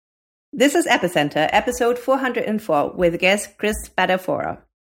This is Epicenter, episode 404, with guest Chris Spadafora.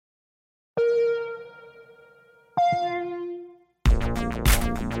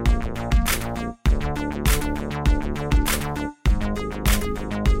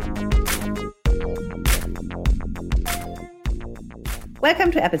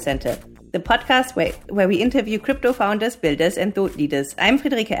 Welcome to Epicenter, the podcast where we interview crypto founders, builders, and thought leaders. I'm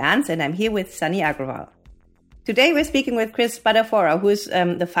Friederike Ernst, and I'm here with Sunny Agrawal. Today, we're speaking with Chris Spadafora, who is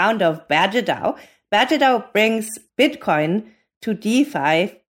the founder of BadgerDAO. BadgerDAO brings Bitcoin to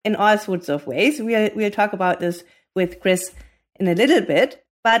DeFi in all sorts of ways. We'll talk about this with Chris in a little bit.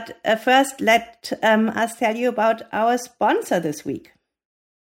 But first, let us tell you about our sponsor this week.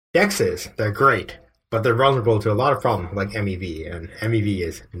 DEXs, they're great, but they're vulnerable to a lot of problems like MEV, and MEV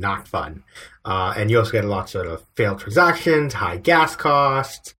is not fun. And you also get lots of failed transactions, high gas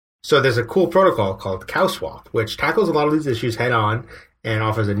costs. So there's a cool protocol called CowSwap, which tackles a lot of these issues head on and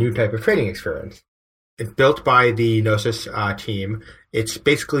offers a new type of trading experience. It's built by the Gnosis team. It's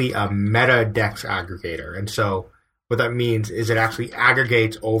basically a meta DEX aggregator. And so what that means is it actually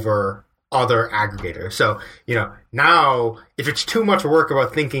aggregates over other aggregators. So, now if it's too much work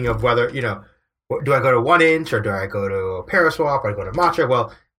about thinking of whether, do I go to 1inch or do I go to Paraswap or I go to Matcha?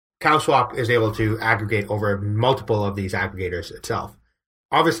 Well, CowSwap is able to aggregate over multiple of these aggregators itself.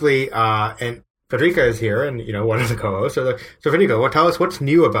 Obviously, and Friederike is here, and one of the co-hosts. So Friederike, tell us what's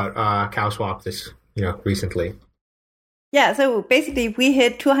new about CowSwap this recently. Yeah, so basically we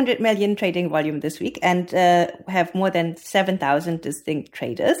hit 200 million trading volume this week and have more than 7,000 distinct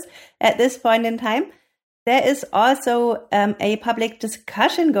traders at this point in time. There is also a public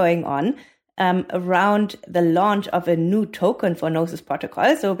discussion going on around the launch of a new token for Gnosis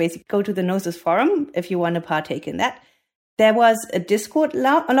protocol. So basically go to the Gnosis forum if you want to partake in that. There was a Discord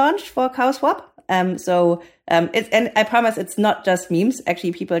launch for CowSwap. And I promise it's not just memes.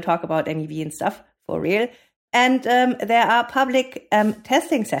 Actually, people talk about MEV and stuff for real. And there are public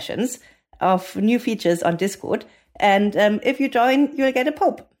testing sessions of new features on Discord. And if you join, you'll get a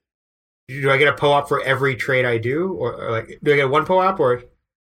POAP. Do I get a POAP for every trade I do, or do I get one POAP, or?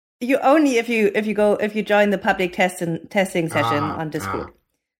 You only if you join the public testing session on Discord.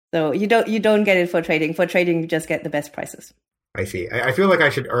 So you don't get it for trading. For trading, you just get the best prices. I see. I feel like I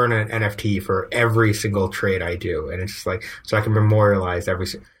should earn an NFT for every single trade I do, and it's just like so I can memorialize every.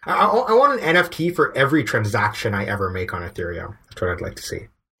 I want an NFT for every transaction I ever make on Ethereum. That's what I'd like to see.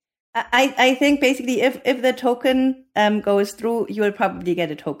 I think basically if the token goes through, you will probably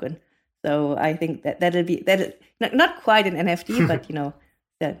get a token. So I think that'll not quite an NFT, but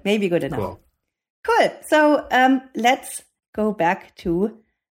that may be good enough. Cool. So let's go back to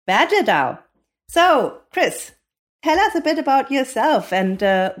BadgerDAO. So, Chris, tell us a bit about yourself and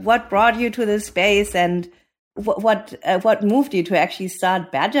what brought you to this space and what moved you to actually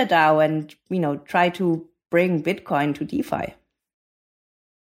start BadgerDAO and try to bring Bitcoin to DeFi.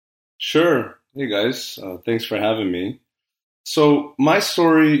 Sure. Hey guys, thanks for having me. So my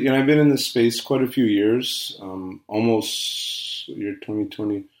story, I've been in this space quite a few years, almost year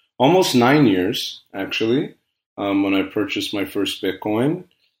 2020, almost 9 years actually. When I purchased my first Bitcoin.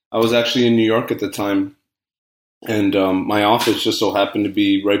 I was actually in New York at the time, and my office just so happened to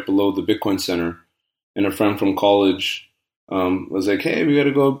be right below the Bitcoin Center. And a friend from college was like, "Hey, we got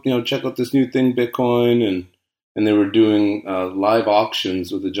to go, check out this new thing, Bitcoin." And they were doing live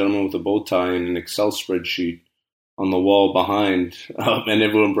auctions with a gentleman with a bow tie and an Excel spreadsheet on the wall behind, and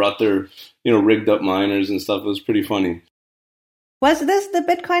everyone brought their, rigged up miners and stuff. It was pretty funny. Was this the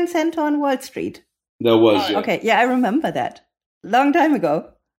Bitcoin Center on Wall Street? That was, yeah. Okay, yeah, I remember that. Long time ago.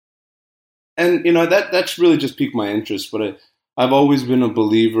 And, that's really just piqued my interest. But I've always been a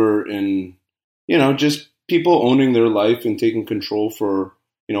believer in, just people owning their life and taking control for,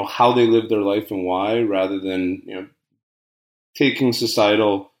 how they live their life and why, rather than, taking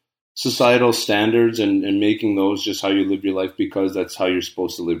societal standards and making those just how you live your life because that's how you're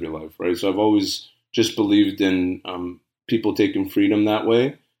supposed to live your life, right? So I've always just believed in people taking freedom that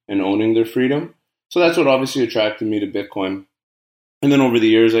way and owning their freedom. So that's what obviously attracted me to Bitcoin. And then over the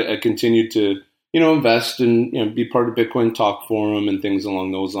years, I continued to, invest and, be part of Bitcoin Talk Forum and things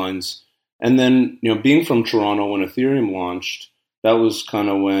along those lines. And then, being from Toronto when Ethereum launched, that was kind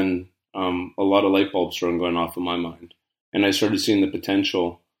of when a lot of light bulbs started going off in my mind. And I started seeing the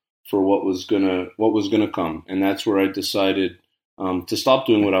potential for what was gonna come. And that's where I decided to stop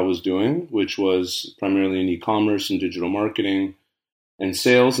doing what I was doing, which was primarily in e-commerce and digital marketing and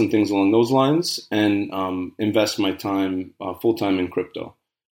sales and things along those lines, and invest my time full-time in crypto.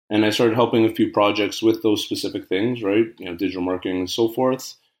 And I started helping a few projects with those specific things, right? Digital marketing and so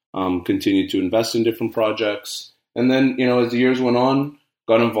forth. Continued to invest in different projects. And then, as the years went on,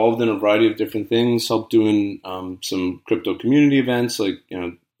 got involved in a variety of different things, helped doing some crypto community events, like,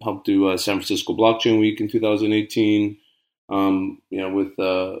 helped do San Francisco Blockchain Week in 2018, with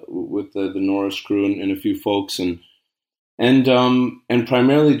the Norris crew and a few folks, and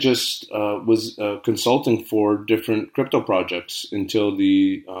primarily just was consulting for different crypto projects until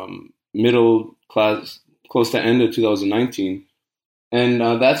the close to end of 2019, and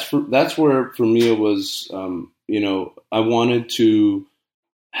that's where for me it was, I wanted to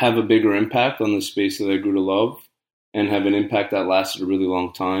have a bigger impact on the space that I grew to love, and have an impact that lasted a really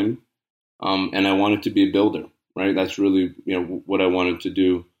long time, and I wanted to be a builder, right? That's really what I wanted to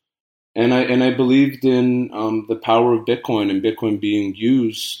do. And I believed in the power of Bitcoin, and Bitcoin being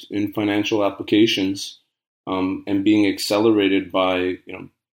used in financial applications, and being accelerated by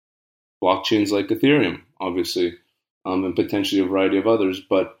blockchains like Ethereum, obviously, and potentially a variety of others.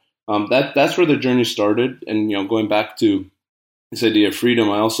 But that's where the journey started. And going back to this idea of freedom,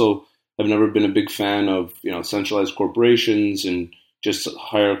 I also have never been a big fan of centralized corporations and just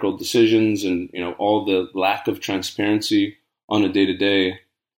hierarchical decisions, and all the lack of transparency on a day-to-day.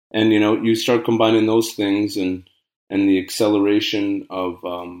 And you start combining those things and the acceleration of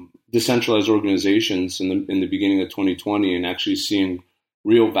decentralized organizations in the beginning of 2020, and actually seeing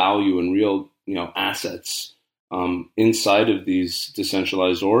real value and real assets inside of these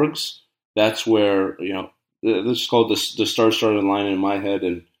decentralized orgs. That's where this is called the stars started aligning in my head,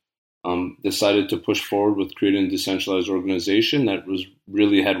 and decided to push forward with creating a decentralized organization that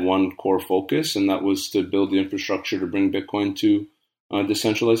really had one core focus, and that was to build the infrastructure to bring Bitcoin to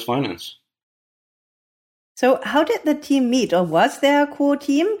decentralized finance. So how did the team meet, or was there a core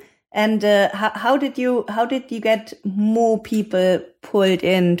team? And how did you get more people pulled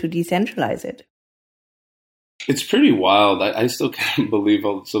in to decentralize it? It's pretty wild. I still can't believe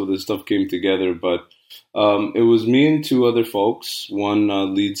how some of this stuff came together, but it was me and two other folks, one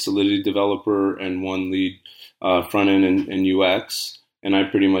lead Solidity developer and one lead front end and UX. And I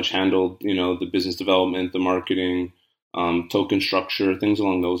pretty much handled, the business development, the marketing, token structure, things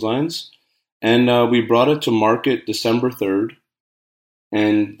along those lines. And we brought it to market December 3rd.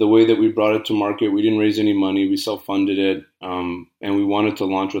 And the way that we brought it to market, we didn't raise any money. We self-funded it. And we wanted to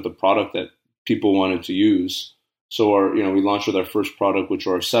launch with a product that people wanted to use. So we launched with our first product, which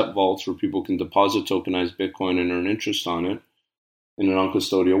are our SEP vaults, where people can deposit tokenized Bitcoin and earn interest on it in a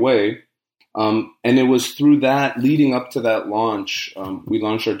non-custodial way. And it was through that, leading up to that launch, we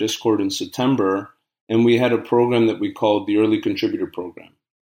launched our Discord in September, and we had a program that we called the Early Contributor Program,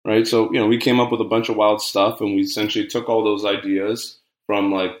 right? So, we came up with a bunch of wild stuff, and we essentially took all those ideas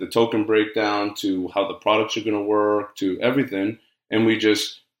from like the token breakdown to how the products are going to work to everything, and we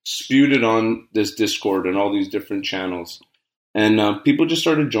just spewed it on this Discord and all these different channels. And people just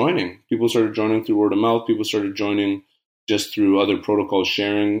started joining. People started joining through word of mouth. People started joining just through other protocols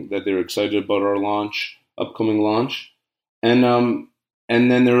sharing that they're excited about our upcoming launch. And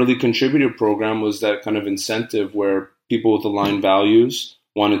then the Early Contributor Program was that kind of incentive where people with aligned values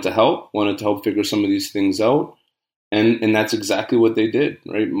wanted to help figure some of these things out. And that's exactly what they did,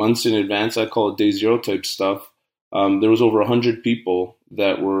 right? Months in advance, I call it day zero type stuff. There was over 100 people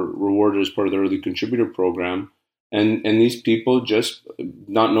that were rewarded as part of the Early Contributor Program. And these people, just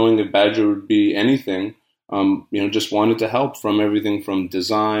not knowing if Badger would be anything, just wanted to help, from everything from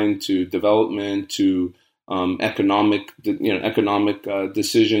design to development to economic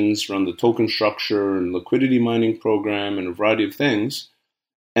decisions around the token structure and liquidity mining program and a variety of things.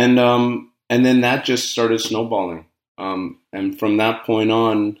 And then that just started snowballing. And from that point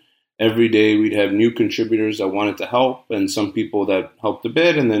on, every day we'd have new contributors that wanted to help, and some people that helped a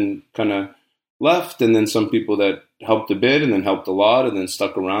bit and then kind of left, and then some people that helped a bit and then helped a lot and then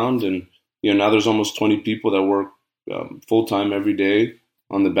stuck around. And now there's almost 20 people that work full-time every day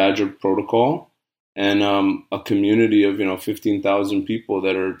on the Badger protocol, and a community of 15,000 people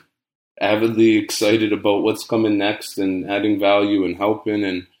that are avidly excited about what's coming next and adding value and helping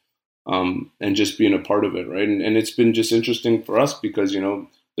and just being a part of it, right? And it's been just interesting for us because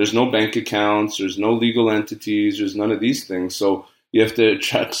there's no bank accounts, there's no legal entities, there's none of these things. So you have to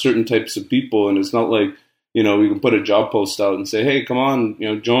attract certain types of people, and it's not like we can put a job post out and say, hey, come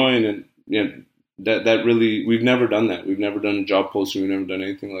on, join. And that really, we've never done that. We've never done a job post, we've never done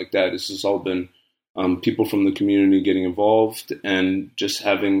anything like that. It's just all been people from the community getting involved and just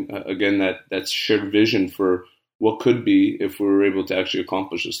having again that shared vision for what could be if we were able to actually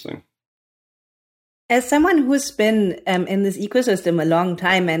accomplish this thing. As someone who's been in this ecosystem a long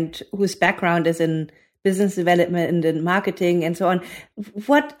time and whose background is in business development and marketing and so on,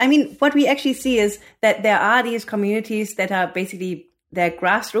 what we actually see is that there are these communities that are basically they're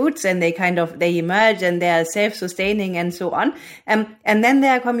grassroots and they emerge and they're self-sustaining and so on. And then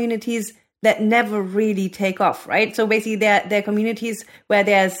there are communities that never really take off, right? So basically there are communities where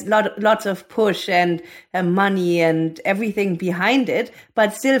there's lots of push and money and everything behind it,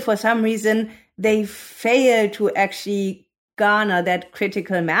 but still for some reason they fail to actually garner that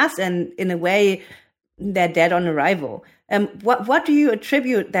critical mass, and in a way they're dead on arrival. What do you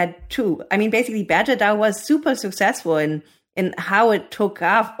attribute that to? I mean, basically BadgerDAO was super successful in how it took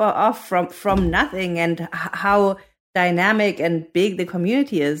off from nothing and how dynamic and big the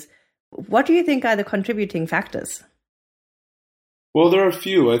community is. What do you think are the contributing factors? Well, there are a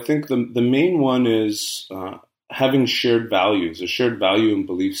few. I think the main one is having shared values, a shared value and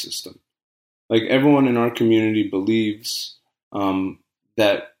belief system. Like everyone in our community believes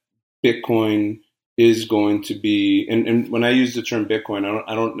that Bitcoin is going to be, and when I use the term Bitcoin,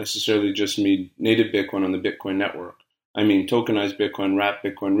 I don't necessarily just mean native Bitcoin on the Bitcoin network. I mean tokenized Bitcoin, wrapped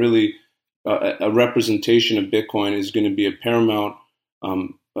Bitcoin. Really, a representation of Bitcoin is going to be a paramount,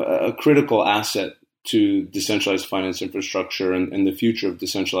 a critical asset to decentralized finance infrastructure and the future of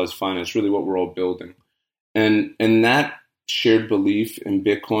decentralized finance, really what we're all building. And that shared belief in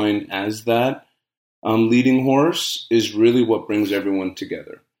Bitcoin as that leading horse is really what brings everyone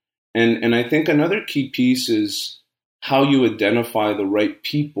together. And I think another key piece is how you identify the right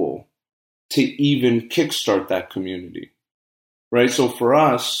people to even kickstart that community, right? So for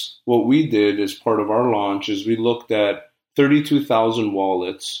us, what we did as part of our launch is we looked at 32,000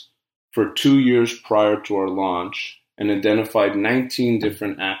 wallets for 2 years prior to our launch and identified 19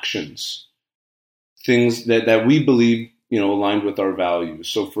 different actions, things that we believe, aligned with our values.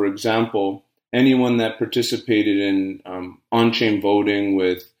 So for example, anyone that participated in on-chain voting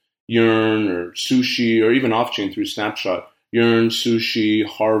with Yearn or Sushi, or even off-chain through Snapshot, Yearn, Sushi,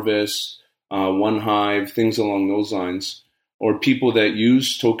 Harvest, OneHive, things along those lines, or people that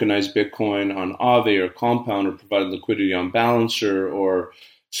use tokenized Bitcoin on Aave or Compound or provide liquidity on Balancer or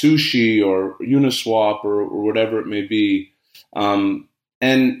Sushi or Uniswap or whatever it may be. It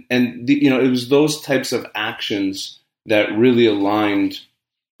was those types of actions that really aligned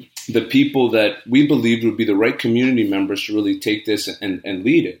the people that we believed would be the right community members to really take this and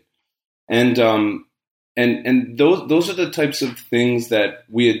lead it. And those are the types of things that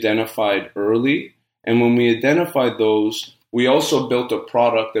we identified early. And when we identified those, we also built a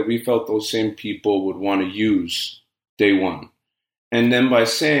product that we felt those same people would want to use day one. And then by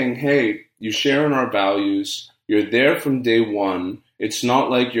saying, hey, you share in our values, you're there from day one. It's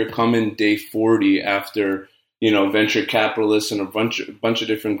not like you're coming day 40 after, venture capitalists and a bunch of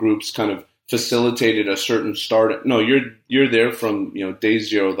different groups kind of facilitated a certain start. No, you're there from, day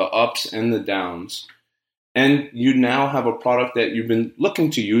zero, the ups and the downs. And you now have a product that you've been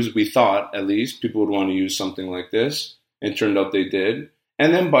looking to use. We thought, at least, people would want to use something like this. It turned out they did.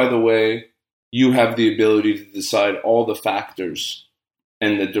 And then, by the way, you have the ability to decide all the factors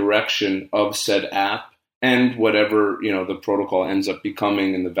and the direction of said app and whatever, the protocol ends up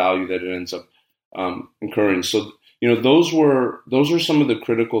becoming and the value that it ends up incurring. So, those were some of the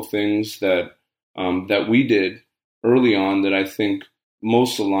critical things that we did early on that I think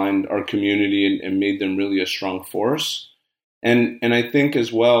most aligned our community and made them really a strong force. And I think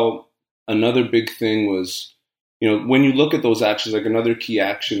as well, another big thing was, when you look at those actions, like another key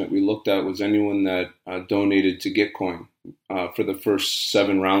action that we looked at was anyone that donated to Gitcoin for the first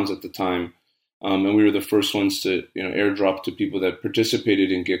 7 rounds at the time. And we were the first ones to, airdrop to people that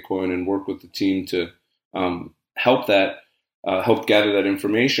participated in Gitcoin and work with the team to help gather that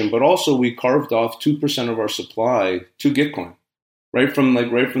information. But also we carved off 2% of our supply to Gitcoin right from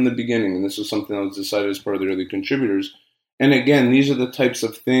the beginning. And this was something that was decided as part of the early contributors. And again, these are the types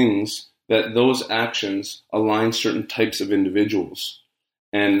of things that those actions align certain types of individuals.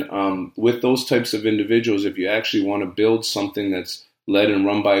 And with those types of individuals, if you actually want to build something that's led and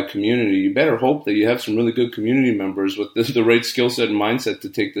run by a community, you better hope that you have some really good community members with the right skill set and mindset to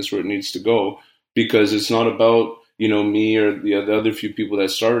take this where it needs to go, because it's not about, me or the other few people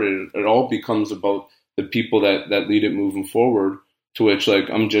that started it. It all becomes about the people that lead it moving forward, to which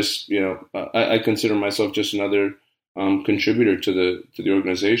I'm just, I consider myself just another contributor to the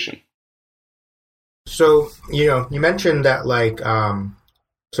organization. So, you mentioned that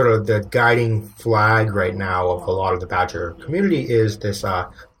sort of the guiding flag right now of a lot of the Badger community is this,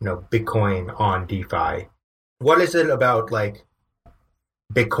 Bitcoin on DeFi. What is it about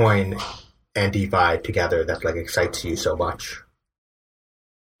Bitcoin and DeFi together that excites you so much?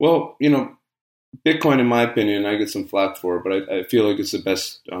 Well, Bitcoin, in my opinion, I get some flack for it, but I feel like it's the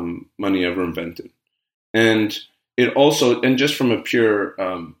best money ever invented. And it also, and just from a pure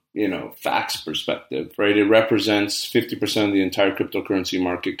facts perspective, right? It represents 50% of the entire cryptocurrency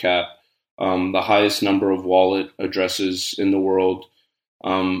market cap, the highest number of wallet addresses in the world,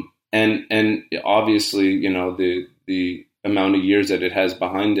 and obviously, the amount of years that it has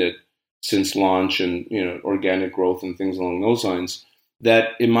behind it since launch, and organic growth and things along those lines. That,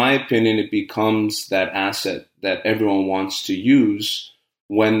 in my opinion, it becomes that asset that everyone wants to use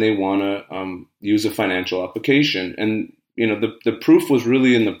when they want to use a financial application. And the proof was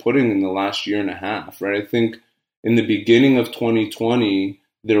really in the pudding in the last year and a half, right? I think in the beginning of 2020,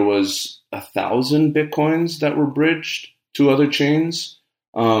 there was 1,000 Bitcoins that were bridged to other chains.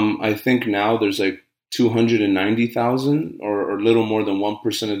 I think now there's like 290,000, or a little more than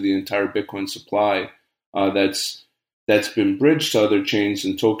 1% of the entire Bitcoin supply that's been bridged to other chains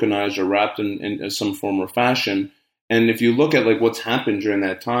and tokenized or wrapped in some form or fashion. And if you look at like what's happened during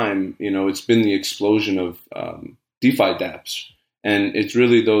that time, it's been the explosion of DeFi dApps. And it's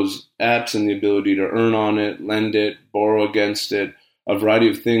really those apps and the ability to earn on it, lend it, borrow against it, a variety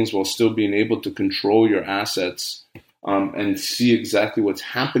of things, while still being able to control your assets and see exactly what's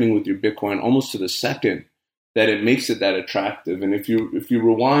happening with your Bitcoin almost to the second, that it makes it that attractive. And if you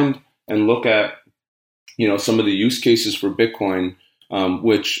rewind and look at some of the use cases for Bitcoin,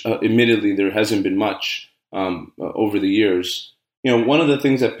 which admittedly there hasn't been much over the years. One of the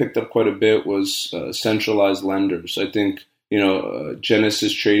things that picked up quite a bit was centralized lenders. I think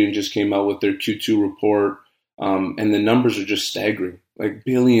Genesis Trading just came out with their Q2 report, and the numbers are just staggering, like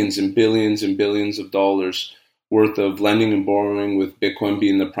billions and billions and billions of dollars worth of lending and borrowing, with Bitcoin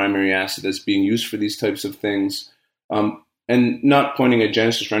being the primary asset that's being used for these types of things. And not pointing at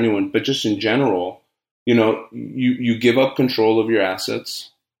Genesis or anyone, but just in general, you give up control of your assets,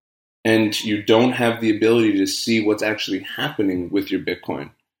 and you don't have the ability to see what's actually happening with your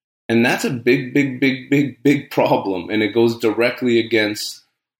Bitcoin. And that's a big, big, big, big, big problem. And it goes directly against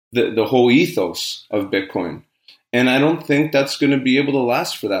the whole ethos of Bitcoin. And I don't think that's going to be able to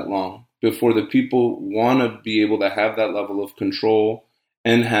last for that long before the people want to be able to have that level of control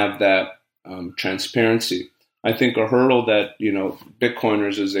and have that transparency. I think a hurdle that,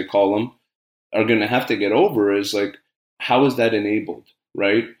 Bitcoiners, as they call them, are going to have to get over is like, how is that enabled,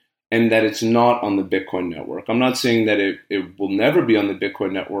 right? And that it's not on the Bitcoin network. I'm not saying that it will never be on the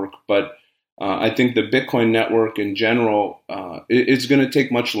Bitcoin network, but I think the Bitcoin network in general, it's going to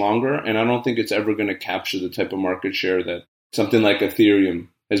take much longer, and I don't think it's ever going to capture the type of market share that something like Ethereum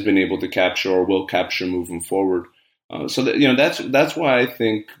has been able to capture or will capture moving forward. So that's why I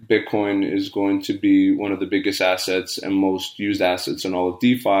think Bitcoin is going to be one of the biggest assets and most used assets in all of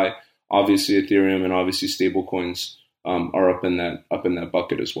DeFi. Obviously, Ethereum and obviously stablecoins are up in that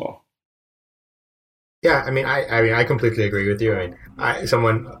bucket as well. Yeah, I completely agree with you.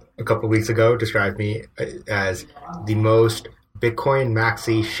 Someone a couple of weeks ago described me as the most Bitcoin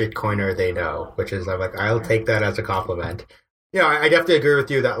maxi shitcoiner they know, which is, I'm like, I'll take that as a compliment. I definitely agree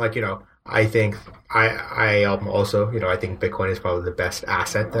with you that, I think I also, I think Bitcoin is probably the best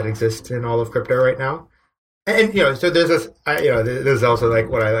asset that exists in all of crypto right now. And, so there's this, there's also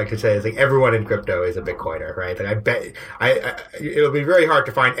what I like to say is everyone in crypto is a Bitcoiner, right? I bet it'll be very hard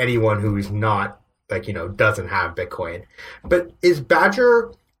to find anyone who's not doesn't have Bitcoin. But is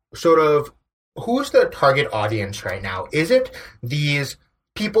Badger sort of, who's the target audience right now? Is it these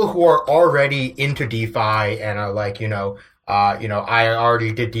people who are already into DeFi and are I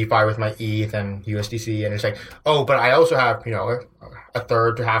already did DeFi with my ETH and USDC, and it's but I also have, a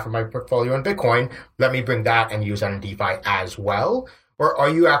third to half of my portfolio in Bitcoin. Let me bring that and use that in DeFi as well. Or are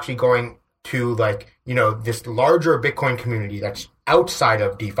you actually going to this larger Bitcoin community that's outside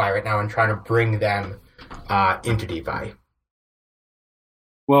of DeFi right now and trying to bring them into DeFi?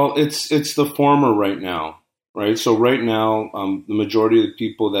 Well, it's the former right now, right? So right now, the majority of the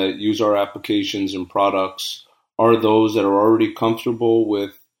people that use our applications and products are those that are already comfortable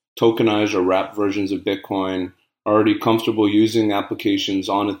with tokenized or wrapped versions of Bitcoin, are already comfortable using applications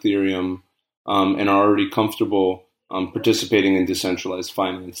on Ethereum, and are already comfortable participating in decentralized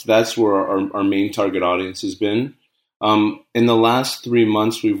finance. That's where our main target audience has been. In the last 3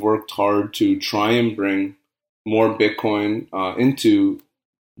 months, we've worked hard to try and bring more Bitcoin into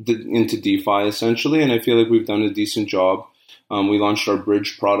DeFi, essentially, and I feel like we've done a decent job. We launched our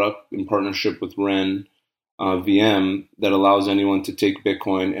Bridge product in partnership with Ren VM that allows anyone to take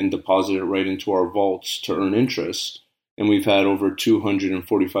Bitcoin and deposit it right into our vaults to earn interest. And we've had over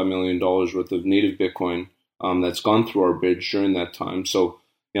 $245 million worth of native Bitcoin that's gone through our bridge during that time. So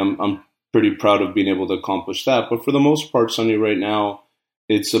I'm pretty proud of being able to accomplish that. But for the most part, Sunny, right now,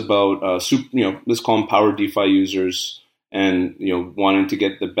 it's about, let's call them power DeFi users and, wanting to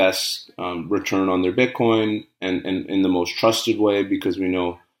get the best return on their Bitcoin and in the most trusted way, because we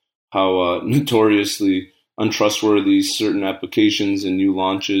know notoriously untrustworthy certain applications and new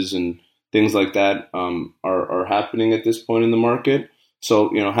launches and things like that are happening at this point in the market.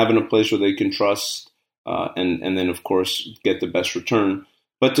 So, having a place where they can trust and then, of course, get the best return.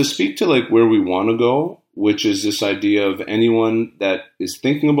 But to speak to like where we want to go, which is this idea of anyone that is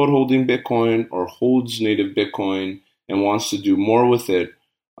thinking about holding Bitcoin or holds native Bitcoin and wants to do more with it,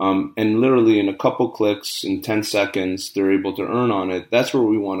 and literally in a couple clicks, in 10 seconds, they're able to earn on it. That's where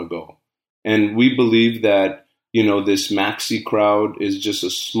we want to go. And we believe that, this maxi crowd is just a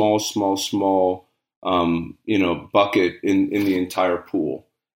small, bucket in the entire pool.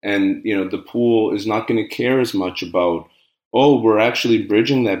 And, the pool is not going to care as much about, we're actually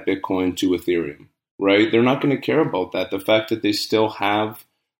bridging that Bitcoin to Ethereum, right? They're not going to care about that. The fact that they still have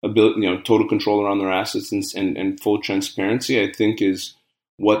total control around their assets and full transparency, I think is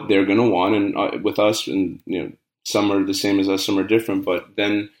what they're going to want. And with us, and some are the same as us, some are different, but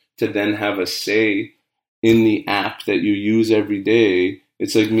then to then have a say in the app that you use every day,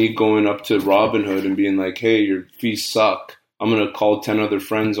 it's like me going up to Robinhood and being like, hey, your fees suck. I'm going to call 10 other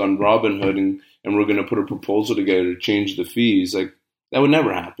friends on Robinhood and we're going to put a proposal together to change the fees. Like, that would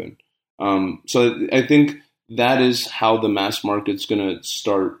never happen. So I think that is how the mass market's going to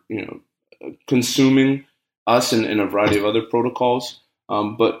start, consuming us and a variety of other protocols.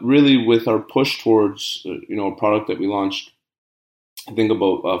 But really with our push towards, a product that we launched, I think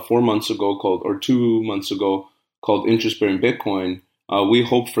about 2 months ago called Interest-Bearing Bitcoin, we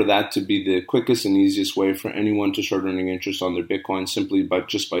hope for that to be the quickest and easiest way for anyone to start earning interest on their Bitcoin simply by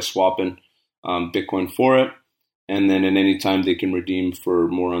swapping Bitcoin for it. And then at any time they can redeem for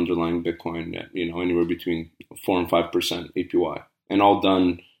more underlying Bitcoin at, anywhere between 4 and 5% APY, and all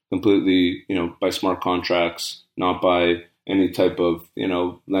done completely, by smart contracts, not by any type of,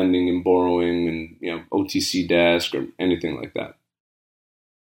 lending and borrowing and, OTC desk or anything like that.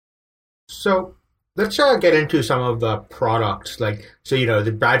 So let's get into some of the products.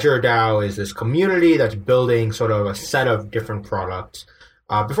 The Badger DAO is this community that's building sort of a set of different products.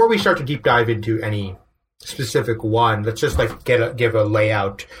 Before we start to deep dive into any specific one, let's just give a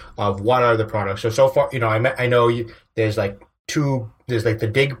layout of what are the products. So far, I know there's the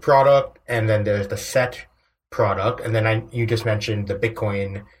Dig product, and then there's the Set product, and then you just mentioned the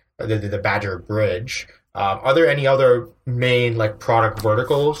Bitcoin, the Badger Bridge. Are there any other main product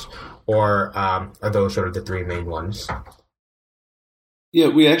verticals, or are those sort of the three main ones? Yeah,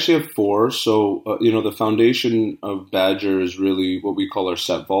 we actually have 4. So, the foundation of Badger is really what we call our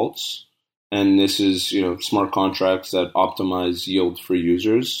set vaults. And this is, smart contracts that optimize yield for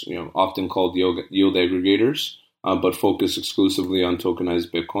users, often called yield aggregators, but focus exclusively on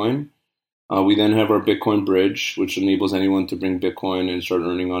tokenized Bitcoin. We then have our Bitcoin Bridge, which enables anyone to bring Bitcoin and start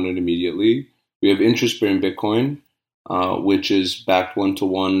earning on it immediately. We have interest-bearing Bitcoin, which is backed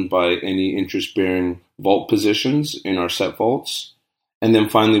 1-to-1 by any interest-bearing vault positions in our set vaults. And then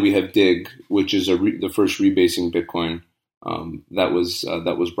finally, we have Dig, which is the first rebasing Bitcoin that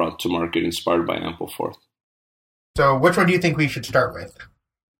was brought to market, inspired by Ampleforth. So, which one do you think we should start with?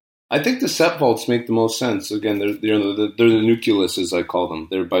 I think the set vaults make the most sense. Again, they're the nucleus, as I call them.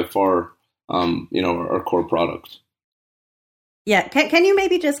 They're by far, our core product. Yeah, can you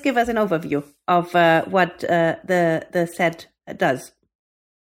maybe just give us an overview of what the set does?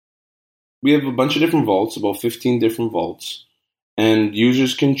 We have a bunch of different vaults, about 15 different vaults, and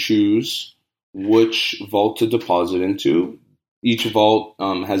users can choose which vault to deposit into. Each vault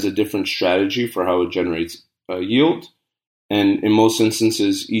has a different strategy for how it generates yield, and in most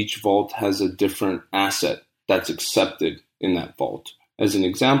instances, each vault has a different asset that's accepted in that vault. As an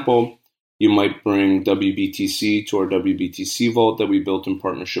example, you might bring WBTC to our WBTC vault that we built in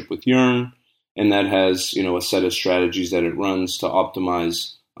partnership with Yearn, and that has a set of strategies that it runs to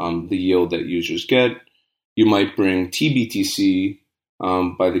optimize the yield that users get. You might bring TBTC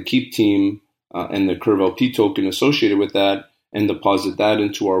by the Keep team and the Curve LP token associated with that, and deposit that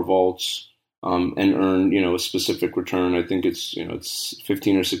into our vaults and earn a specific return. I think it's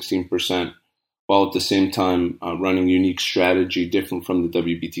 15 or 16%. While at the same time running unique strategy different from the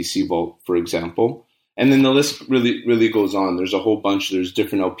WBTC vault, for example. And then the list really goes on. There's a whole bunch. There's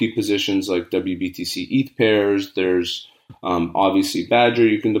different LP positions like WBTC ETH pairs. There's obviously Badger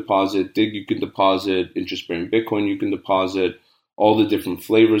you can deposit, Dig you can deposit, interest-bearing Bitcoin you can deposit, all the different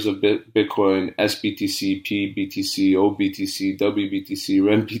flavors of Bitcoin, SBTC, PBTC, OBTC, WBTC,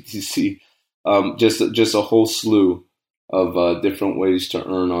 REMBTC, just a whole slew of different ways to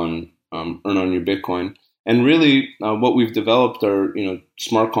earn on your Bitcoin. And really what we've developed are,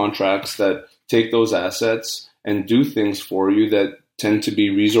 smart contracts that take those assets and do things for you that tend to be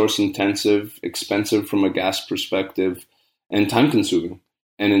resource intensive, expensive from a gas perspective, and time consuming.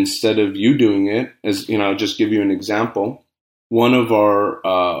 And instead of you doing it, as you know, I'll just give you an example. One of our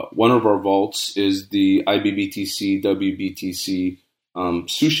vaults is the IBBTC WBTC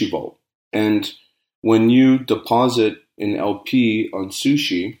sushi vault, and when you deposit an LP on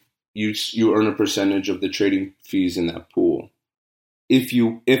sushi, you earn a percentage of the trading fees in that pool.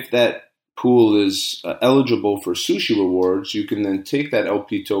 If that pool is eligible for sushi rewards, you can then take that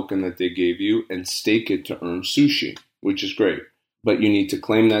LP token that they gave you and stake it to earn sushi, which is great. But you need to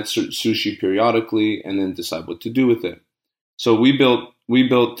claim that sushi periodically and then decide what to do with it. So we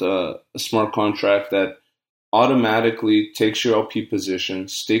built a smart contract that automatically takes your LP position,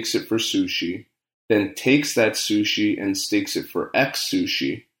 stakes it for sushi, then takes that sushi and stakes it for X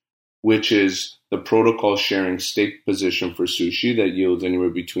sushi, which is the protocol sharing stake position for sushi that yields anywhere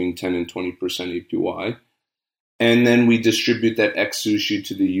between 10 and 20% APY. And then we distribute that X sushi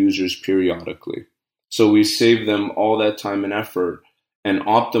to the users periodically. So we save them all that time and effort and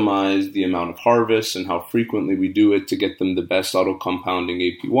optimize the amount of harvest and how frequently we do it to get them the best auto compounding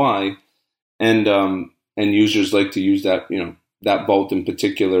APY. And users like to use that, that vault in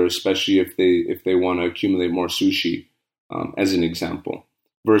particular, especially if they want to accumulate more sushi, as an example.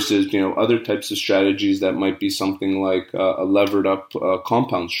 Versus, other types of strategies that might be something like a levered up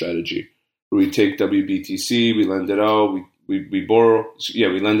compound strategy, where we take WBTC, we lend it out, we borrow,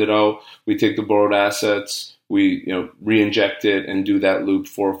 we lend it out, we take the borrowed assets, we re-inject it and do that loop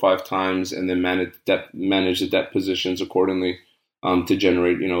 4 or 5 times, and then manage the debt positions accordingly to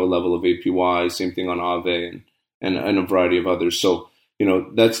generate a level of APY. Same thing on Aave and a variety of others. So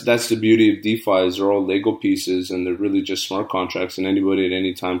that's the beauty of DeFi, is they're all Lego pieces and they're really just smart contracts, and anybody at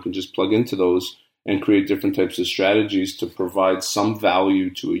any time can just plug into those and create different types of strategies to provide some value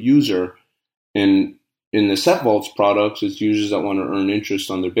to a user. And in the SetVaults products, it's users that want to earn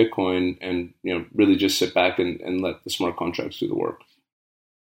interest on their Bitcoin and really just sit back and let the smart contracts do the work.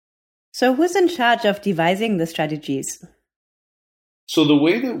 So who's in charge of devising the strategies? So the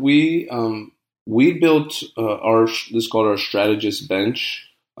way that we built this is called our strategist bench,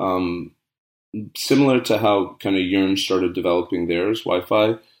 similar to how kind of Yearn started developing theirs,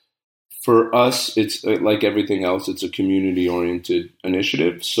 Wi-Fi. For us, it's like everything else, it's a community-oriented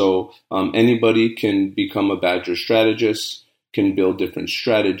initiative. So anybody can become a Badger strategist, can build different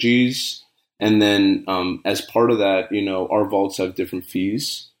strategies. And then as part of that, our vaults have different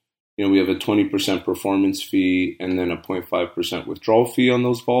fees. We have a 20% performance fee and then a 0.5% withdrawal fee on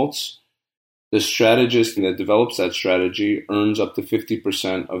those vaults. The strategist that develops that strategy earns up to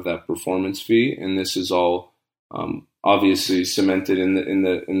 50% of that performance fee, and this is all obviously cemented in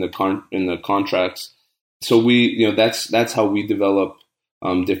the contracts. So that's how we develop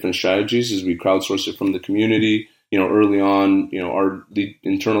different strategies, is we crowdsource it from the community. Early on, the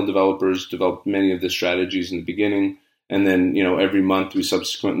internal developers developed many of the strategies in the beginning, and then every month we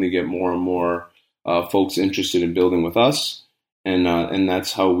subsequently get more and more folks interested in building with us. And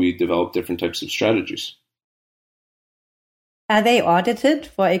that's how we develop different types of strategies. Are they audited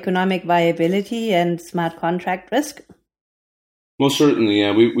for economic viability and smart contract risk? Most certainly,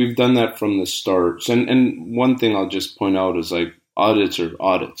 yeah. We've done that from the start. And one thing I'll just point out is audits are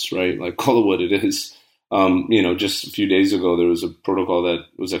audits, right? Call it what it is. Just a few days ago, there was a protocol that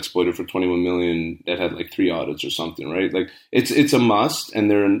was exploited for 21 million that had 3 audits or something, right? It's a must, and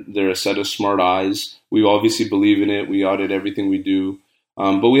they're a set of smart eyes. We obviously believe in it. We audit everything we do,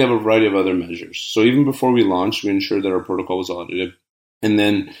 but we have a variety of other measures. So even before we launched, we ensured that our protocol was audited. And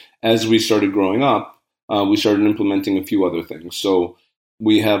then as we started growing up, we started implementing a few other things. So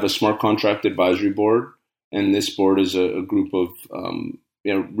we have a smart contract advisory board, and this board is a group of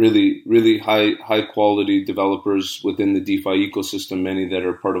really, really high quality developers within the DeFi ecosystem, many that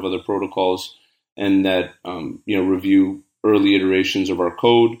are part of other protocols, and that review early iterations of our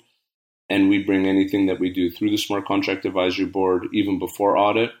code. And we bring anything that we do through the smart contract advisory board even before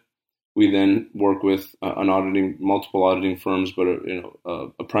audit. We then work with multiple auditing firms, but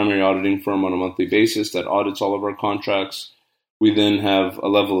a primary auditing firm on a monthly basis that audits all of our contracts. We then have a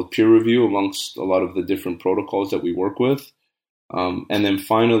level of peer review amongst a lot of the different protocols that we work with. And then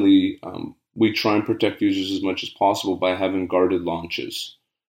finally, we try and protect users as much as possible by having guarded launches.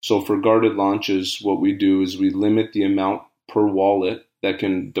 So for guarded launches, what we do is we limit the amount per wallet that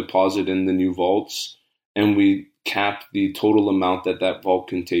can deposit in the new vaults, and we cap the total amount that vault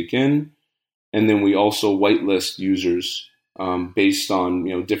can take in. And then we also whitelist users based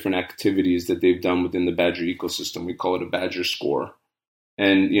on different activities that they've done within the Badger ecosystem. We call it a Badger score.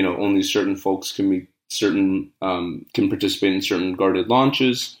 And only certain folks can participate in certain guarded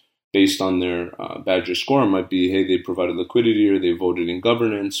launches based on their Badger score. It might be, hey, they provided liquidity, or they voted in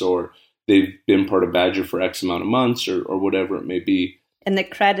governance, or they've been part of Badger for X amount of months, or whatever it may be. An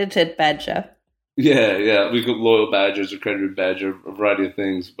accredited badger. Yeah. We got loyal badgers, accredited badger, a variety of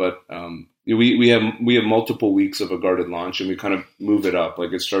things. But we have multiple weeks of a guarded launch, and we kind of move it up.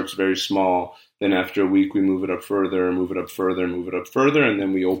 Like it starts very small. Then after a week, we move it up further, move it up further, move it up further, and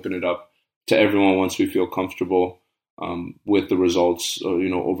then we open it up to everyone once we feel comfortable with the results,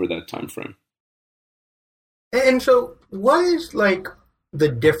 over that time frame. And so, what is like the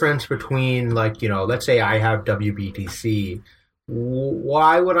difference between let's say I have WBTC.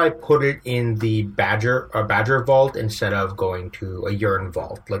 Why would I put it in the Badger vault instead of going to a Yearn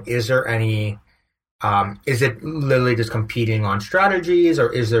vault? Like, is there any? Is it literally just competing on strategies,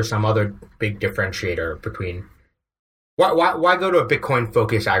 or is there some other big differentiator between? Why go to a Bitcoin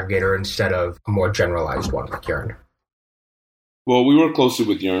focused aggregator instead of a more generalized one like Yearn? Well, we work closely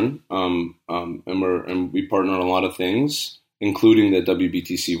with Yearn, and we partner on a lot of things, including the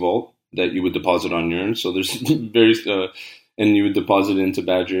WBTC vault that you would deposit on Yearn. So there's and you would deposit into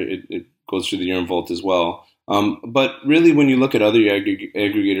Badger. It goes through the Yearn vault as well. But really, when you look at other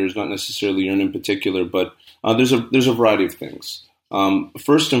aggregators, not necessarily Yearn in particular, but there's a variety of things.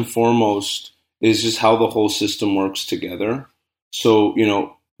 First and foremost is just how the whole system works together. So,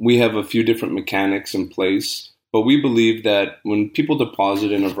 we have a few different mechanics in place, but we believe that when people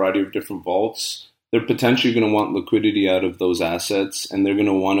deposit in a variety of different vaults, they're potentially going to want liquidity out of those assets, and they're going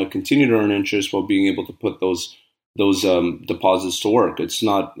to want to continue to earn interest while being able to put those deposits to work. It's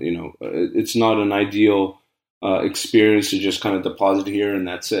not, it's not an ideal experience to just kind of deposit here and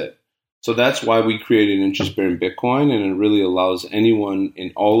that's it. So that's why we created interest-bearing Bitcoin, and it really allows anyone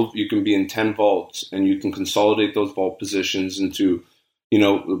you can be in 10 vaults, and you can consolidate those vault positions into,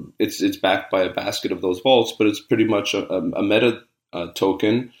 it's backed by a basket of those vaults, but it's pretty much a meta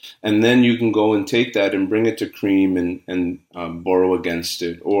token, and then you can go and take that and bring it to Cream and borrow against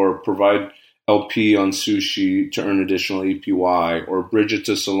it, or provide LP on Sushi to earn additional APY, or bridge it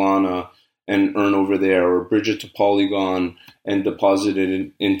to Solana and earn over there, or bridge it to Polygon and deposit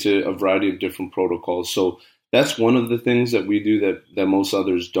it into a variety of different protocols. So that's one of the things that we do that most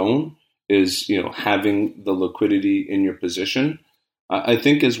others don't, is having the liquidity in your position. I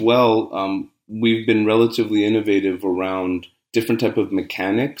think as well, we've been relatively innovative around different type of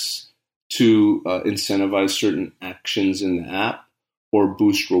mechanics to incentivize certain actions in the app or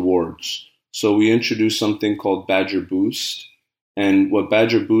boost rewards. So we introduced something called Badger Boost. And what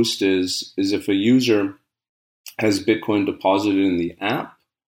Badger Boost is if a user has Bitcoin deposited in the app,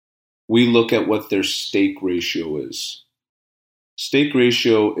 we look at what their stake ratio is. Stake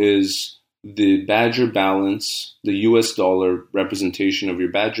ratio is the Badger balance, the US dollar representation of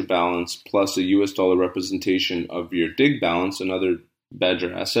your Badger balance, plus a US dollar representation of your DIG balance, another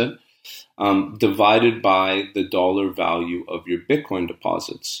Badger asset, divided by the dollar value of your Bitcoin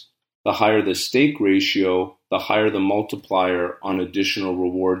deposits. The higher the stake ratio, the higher the multiplier on additional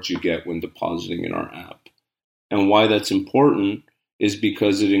rewards you get when depositing in our app. And why that's important is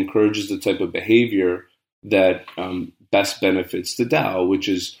because it encourages the type of behavior that best benefits the DAO, which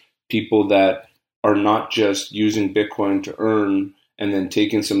is people that are not just using Bitcoin to earn and then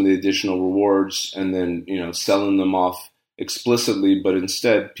taking some of the additional rewards and then selling them off explicitly, but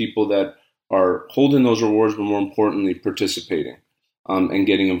instead people that are holding those rewards, but more importantly, participating. And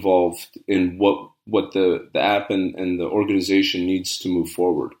getting involved in what the app and the organization needs to move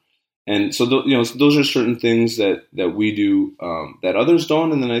forward. And so those are certain things that we do that others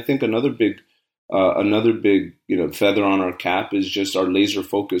don't. And then I think another big feather on our cap is just our laser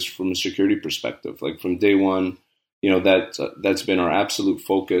focus from a security perspective. Like from day one, that's been our absolute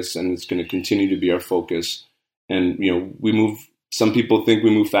focus, and it's going to continue to be our focus. And we move. Some people think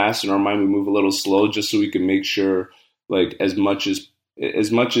we move fast. In our mind, we move a little slow, just so we can make sure, like as much as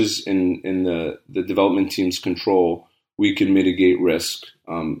in the development team's control, we can mitigate risk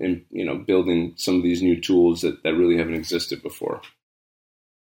in building some of these new tools that really haven't existed before.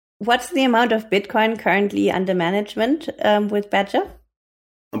 What's the amount of Bitcoin currently under management with Badger?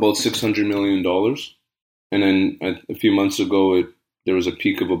 About $600 million. And then a few months ago, there was a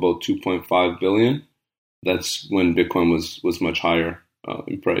peak of about 2.5 billion. That's when Bitcoin was much higher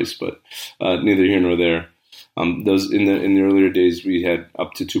in price, but neither here nor there. Those in the earlier days, we had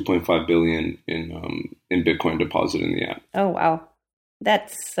up to 2.5 billion in Bitcoin deposit in the app. Oh wow,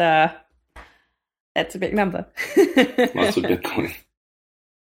 that's a big number. Lots of Bitcoin.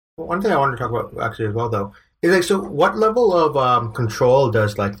 One thing I wanted to talk about actually as well, though, is so what level of control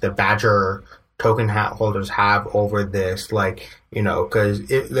does the Badger token holders have over this?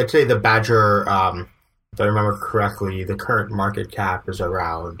 Because let's say the Badger, if I remember correctly, the current market cap is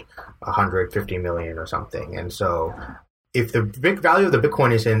around 150 million or something. And so if the big value of the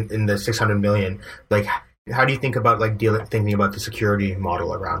Bitcoin is in the 600 million, How do you think about thinking about the security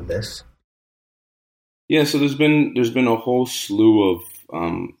model around this? Yeah, so there's been a whole slew of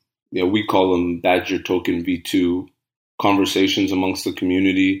we call them Badger Token V2 conversations amongst the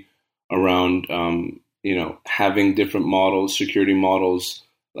community around having different models, security models,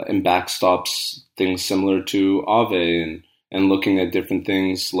 and backstops, things similar to Aave, and looking at different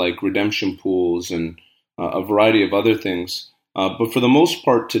things like redemption pools and a variety of other things. But for the most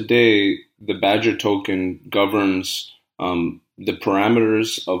part today, the Badger token governs the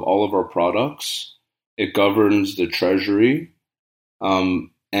parameters of all of our products. It governs the treasury, and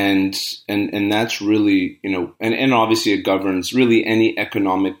that's really, and obviously it governs really any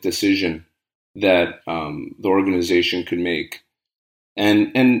economic decision that the organization could make.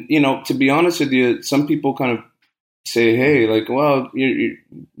 And to be honest with you, some people kind of say, hey, like, well,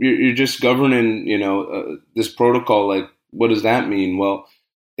 you're just governing, this protocol. Like, what does that mean? Well,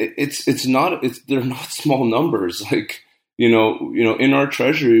 they're not small numbers. Like, in our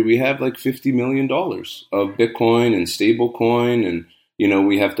treasury, we have like $50 million of Bitcoin and stablecoin, and,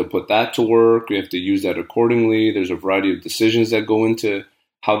 we have to put that to work. We have to use that accordingly. There's a variety of decisions that go into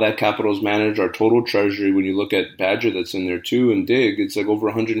how that capital is managed. Our total treasury, when you look at Badger that's in there too, and Dig, it's like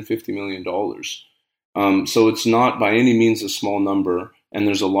over $150 million. So it's not by any means a small number, and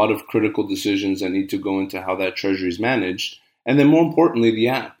there's a lot of critical decisions that need to go into how that treasury is managed. And then more importantly, the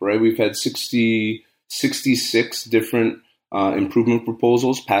app, right? We've had 66 different improvement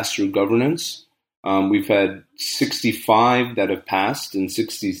proposals pass through governance. We've had 65 that have passed and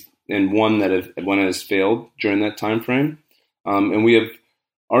 61 that has failed during that time frame. And we have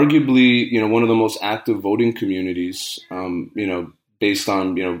arguably, one of the most active voting communities, based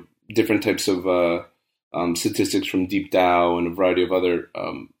on, different types of statistics from DeepDAO and a variety of other,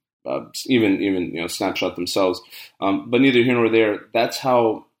 even Snapshot themselves. But neither here nor there. That's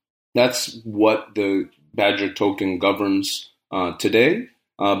what the Badger token governs today.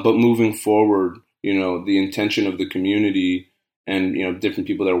 But moving forward, the intention of the community and different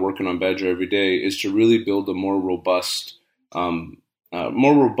people that are working on Badger every day is to really build a more robust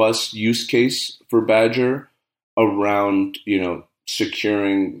use case for Badger around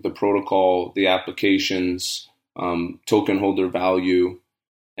securing the protocol, the applications, token holder value,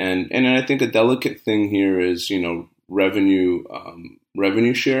 and I think a delicate thing here is revenue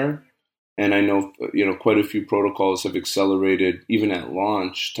share. And I know quite a few protocols have accelerated even at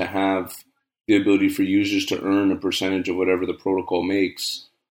launch to have the ability for users to earn a percentage of whatever the protocol makes.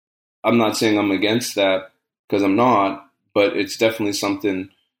 I'm not saying I'm against that, because I'm not, but it's definitely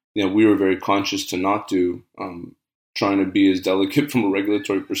something we were very conscious to not do, trying to be as delicate from a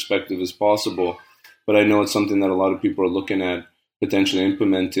regulatory perspective as possible. But I know it's something that a lot of people are looking at potentially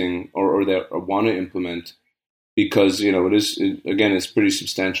implementing or that want to implement, because it's pretty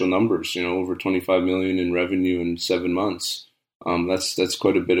substantial numbers. Over 25 million in revenue in 7 months. That's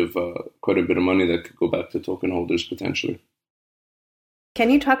quite a bit of money that could go back to token holders potentially. Can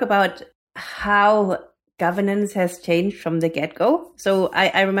you talk about how governance has changed from the get-go? So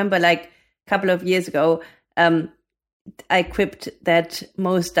I remember like a couple of years ago, I quipped that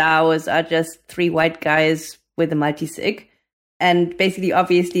most DAOs are just 3 white guys with a multi-sig. And basically,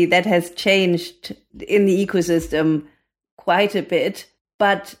 obviously, that has changed in the ecosystem quite a bit.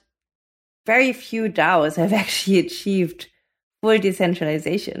 But very few DAOs have actually achieved full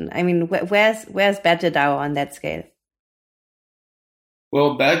decentralization. I mean, where's Badger DAO on that scale?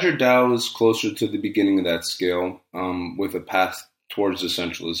 Well, Badger DAO is closer to the beginning of that scale, with a path towards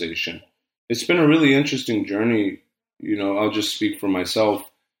decentralization. It's been a really interesting journey. I'll just speak for myself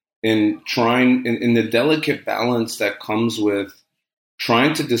in trying in the delicate balance that comes with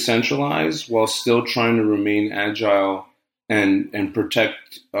trying to decentralize while still trying to remain agile and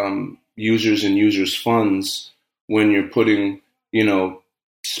protect users and users' funds when you're putting,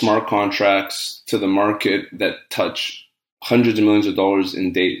 smart contracts to the market that touch hundreds of millions of dollars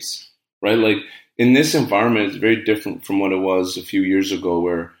in days, right? Like in this environment, it's very different from what it was a few years ago,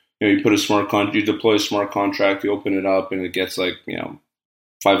 where you put you deploy a smart contract, you open it up, and it gets like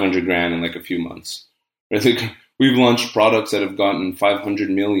 $500,000 in like a few months. I think we've launched products that have gotten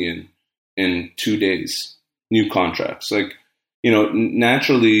 500 million in 2 days, new contracts. Like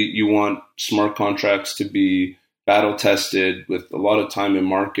naturally, you want smart contracts to be battle tested with a lot of time in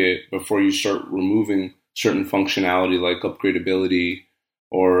market before you start removing certain functionality like upgradability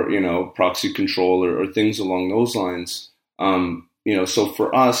or, proxy control or things along those lines. So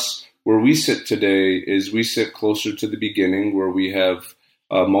for us, where we sit today is we sit closer to the beginning, where we have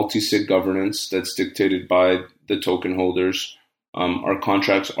multi-sig governance that's dictated by the token holders. Our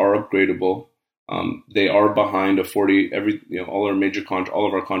contracts are upgradable. They are behind a all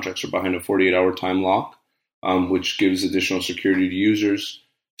of our contracts are behind a 48-hour time lock. which gives additional security to users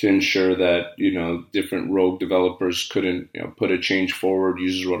to ensure that, different rogue developers couldn't, put a change forward.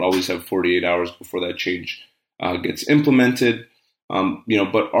 Users would always have 48 hours before that change gets implemented.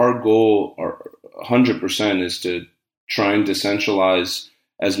 But our goal, 100%, is to try and decentralize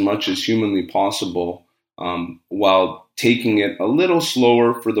as much as humanly possible, while taking it a little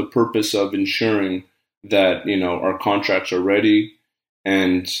slower for the purpose of ensuring that our contracts are ready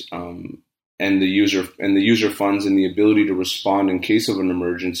and the user funds and the ability to respond in case of an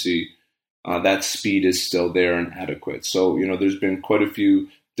emergency. That speed is still there and adequate. So there's been quite a few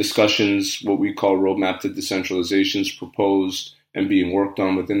discussions, what we call roadmap to decentralizations, proposed and being worked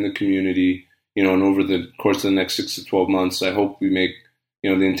on within the community. And over the course of the next 6 to 12 months, I hope we make the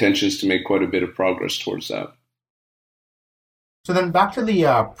intention is to make quite a bit of progress towards that. So then back to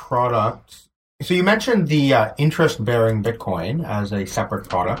the product. So you mentioned the interest-bearing Bitcoin as a separate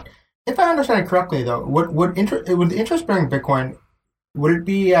product. If I understand it correctly, though, would the interest-bearing Bitcoin, would it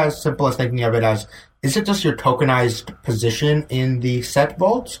be as simple as thinking of it as, is it just your tokenized position in the set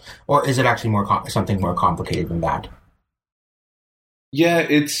vaults, or is it actually something more complicated than that? Yeah,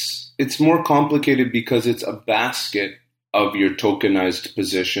 it's more complicated because it's a basket of your tokenized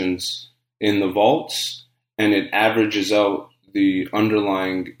positions in the vaults, and it averages out the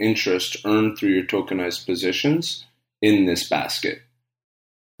underlying interest earned through your tokenized positions in this basket.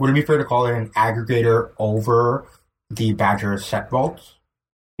 Would it be fair to call it an aggregator over the Badger set vaults?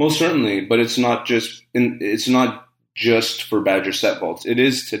 Most certainly, but it's not just for Badger set vaults. It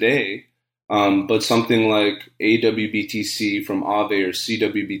is today, but something like AWBTC from Aave or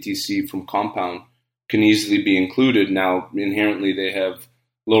CWBTC from Compound can easily be included. Now, inherently, they have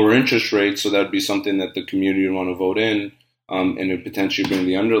lower interest rates, so that would be something that the community would want to vote in, and it would potentially bring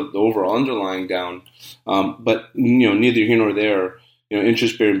the overall underlying down. But neither here nor there.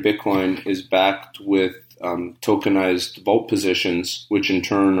 Interest-bearing Bitcoin is backed with tokenized vault positions, which in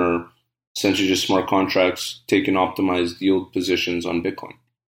turn are essentially just smart contracts taking optimized yield positions on Bitcoin.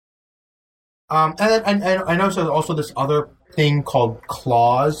 And I know there's also this other thing called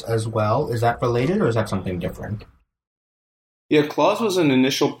Clause as well. Is that related, or is that something different? Yeah, Clause was an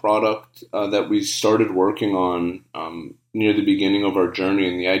initial product that we started working on near the beginning of our journey,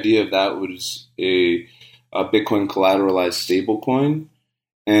 and the idea of that was a Bitcoin collateralized stablecoin.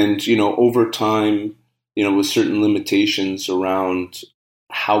 And, over time, with certain limitations around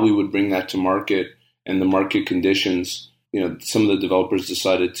how we would bring that to market and the market conditions, some of the developers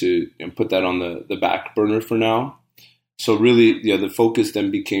decided to put that on the back burner for now. So really, the focus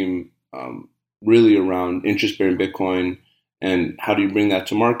then became really around interest-bearing Bitcoin and how do you bring that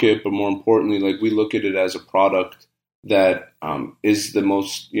to market. But more importantly, we look at it as a product that is the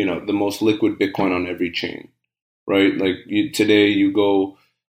most liquid Bitcoin on every chain, right? Today you go,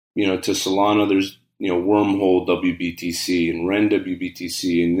 to Solana, there's, Wormhole WBTC and Ren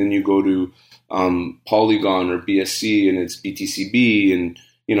WBTC, and then you go to Polygon or BSC and it's BTCB and,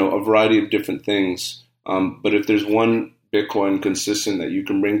 a variety of different things. But if there's one Bitcoin consistent that you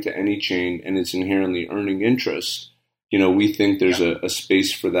can bring to any chain and it's inherently earning interest, we think there's a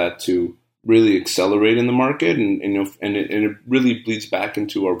space for that to really accelerate in the market, and it really bleeds back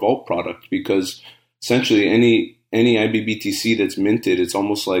into our vault product, because essentially any IBBTC that's minted, it's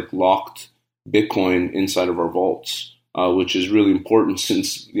almost like locked Bitcoin inside of our vaults, which is really important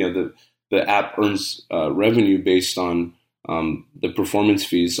since the app earns revenue based on the performance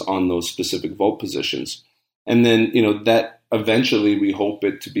fees on those specific vault positions, and then that eventually we hope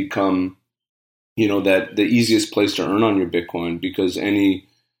it to become that the easiest place to earn on your Bitcoin, because any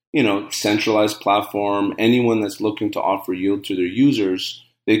centralized platform, anyone that's looking to offer yield to their users,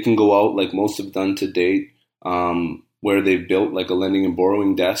 they can go out like most have done to date, where they've built like a lending and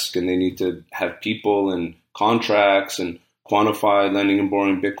borrowing desk, and they need to have people and contracts and quantify lending and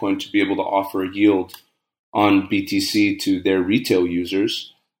borrowing Bitcoin to be able to offer a yield on BTC to their retail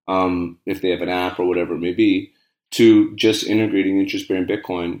users, if they have an app or whatever it may be, to just integrating interest-bearing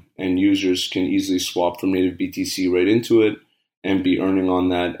Bitcoin, and users can easily swap from native BTC right into it and be earning on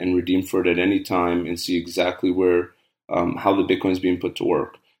that and redeem for it at any time and see exactly where how the Bitcoin is being put to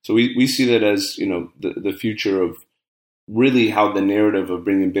work. So we see that as the future of really how the narrative of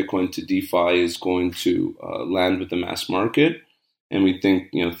bringing Bitcoin to DeFi is going to land with the mass market, and we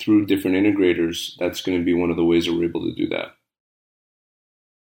think through different integrators that's going to be one of the ways that we're able to do that.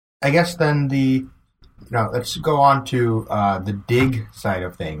 I guess then let's go on to the DIG side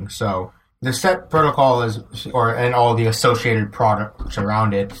of things. So the SET protocol and all the associated products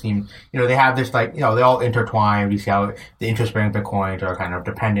around it seem, they have this they all intertwine. We see how the interest-bearing Bitcoins are kind of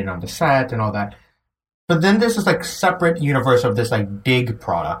dependent on the SET and all that. But then there's this separate universe of this DIG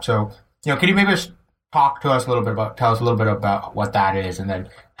product. So, can you maybe just tell us a little bit about what that is, and then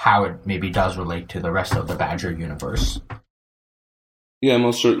how it maybe does relate to the rest of the Badger universe. Yeah,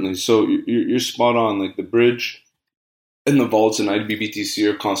 most certainly. So you're spot on. Like the bridge and the vaults and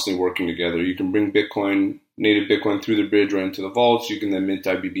IBBTC are constantly working together. You can bring Bitcoin, native Bitcoin through the bridge right into the vaults. You can then mint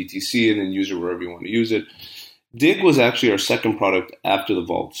IBBTC and then use it wherever you want to use it. Dig was actually our second product after the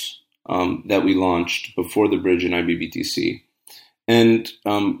vaults that we launched before the bridge and IBBTC. And,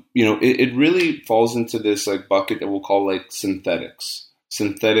 it really falls into this like bucket that we'll call like synthetic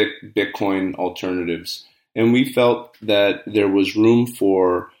Bitcoin alternatives. And we felt that there was room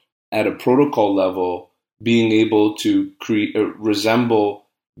for, at a protocol level, being able to resemble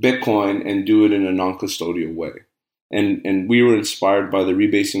Bitcoin and do it in a non-custodial way. And we were inspired by the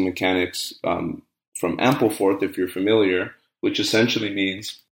rebasing mechanics from Ampleforth, if you're familiar, which essentially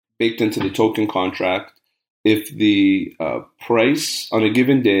means baked into the token contract, if the price on a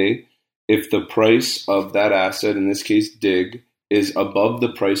given day, if the price of that asset, in this case DIG, is above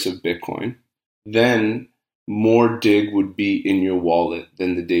the price of Bitcoin, then more DIG would be in your wallet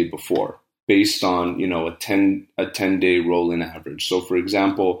than the day before, based on a 10-day roll-in average. So, for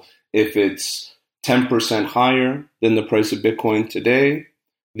example, if it's 10% higher than the price of Bitcoin today,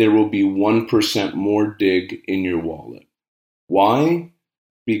 there will be 1% more DIG in your wallet. Why?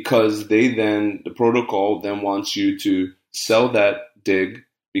 Because the protocol then wants you to sell that DIG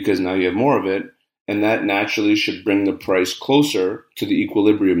because now you have more of it, and that naturally should bring the price closer to the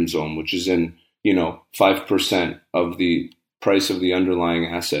equilibrium zone, which is in 5% of the price of the underlying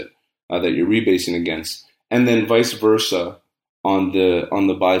asset that you're rebasing against, and then vice versa on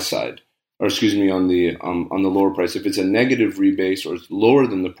the buy side, or excuse me, on the lower price. If it's a negative rebase or it's lower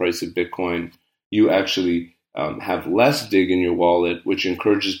than the price of Bitcoin, you actually have less DIG in your wallet, which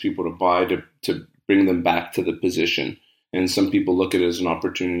encourages people to buy to bring them back to the position. And some people look at it as an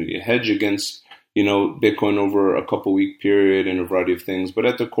opportunity to hedge against Bitcoin over a couple week period and a variety of things. But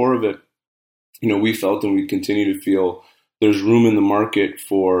at the core of it, we felt and we continue to feel there's room in the market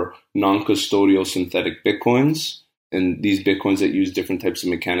for non-custodial synthetic Bitcoins, and these Bitcoins that use different types of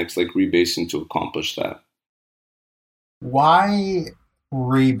mechanics like rebasing to accomplish that. Why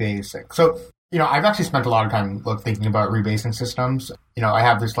rebasing? So, I've actually spent a lot of time thinking about rebasing systems. I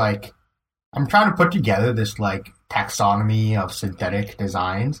have this I'm trying to put together this taxonomy of synthetic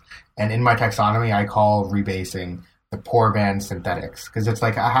designs, and in my taxonomy, I call rebasing the poor band synthetics, because it's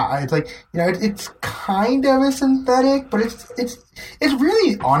it's kind of a synthetic, but it's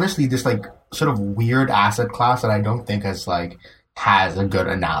really honestly this sort of weird asset class that I don't think has a good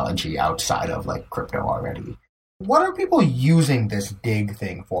analogy outside of crypto already. What are people using this DIG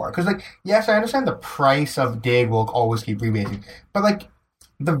thing for? Because yes, I understand the price of DIG will always keep rebasing, but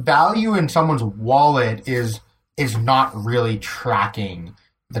the value in someone's wallet is not really tracking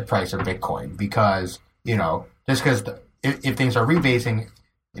the price of Bitcoin, because just because if things are rebasing,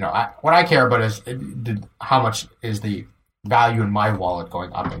 what I care about is how much is the value in my wallet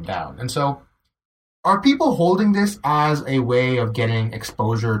going up and down. And so are people holding this as a way of getting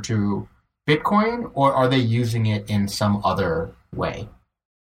exposure to Bitcoin, or are they using it in some other way?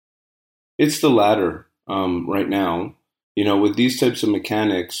 It's the latter right now. With these types of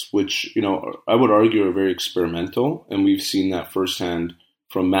mechanics, which, I would argue are very experimental, and we've seen that firsthand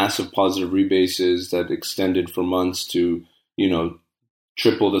from massive positive rebases that extended for months to,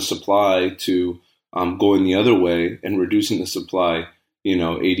 triple the supply to going the other way and reducing the supply,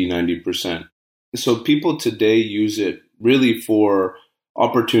 80, 90%. So people today use it really for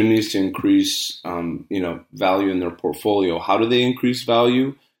opportunities to increase, value in their portfolio. How do they increase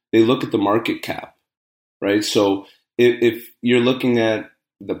value? They look at the market cap, right? So if you're looking at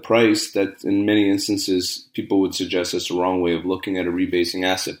the price, that in many instances people would suggest it's the wrong way of looking at a rebasing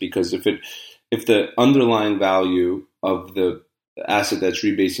asset, because if the underlying value of the asset that's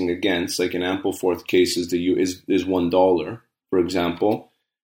rebasing against, like in Ampleforth case is $1, for example,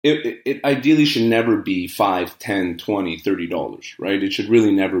 it ideally should never be $5, $10, $20, $30, right? It should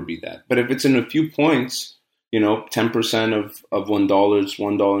really never be that. But if it's in a few points, 10% of $1, it's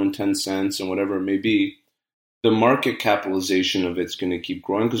 $1.10 and whatever it may be, the market capitalization of it's going to keep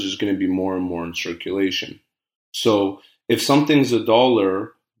growing because there's going to be more and more in circulation. So if something's $1,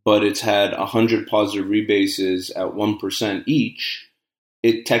 but it's had 100 positive rebases at 1% each,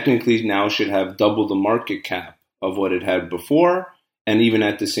 it technically now should have double the market cap of what it had before. And even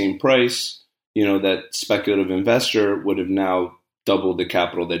at the same price, that speculative investor would have now doubled the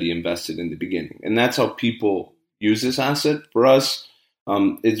capital that he invested in the beginning. And that's how people use this asset. For us,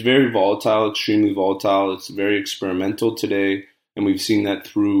 it's very volatile, extremely volatile. It's very experimental today, and we've seen that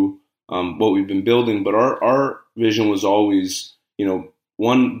through what we've been building. But our vision was always,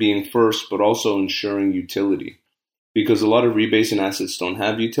 one being first, but also ensuring utility, because a lot of rebasing assets don't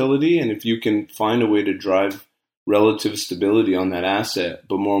have utility. And if you can find a way to drive relative stability on that asset,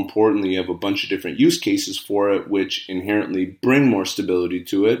 but more importantly, you have a bunch of different use cases for it, which inherently bring more stability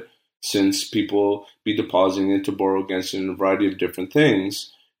to it, since people be depositing it to borrow against it in a variety of different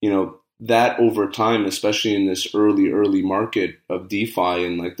things, that over time, especially in this early market of DeFi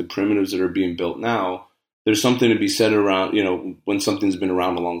and like the primitives that are being built now, there's something to be said around, when something's been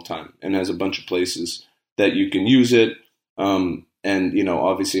around a long time and has a bunch of places that you can use it. And,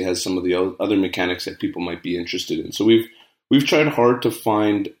 obviously has some of the other mechanics that people might be interested in. So we've tried hard to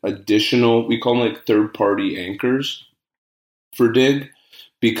find additional, we call them like third-party anchors for Dig,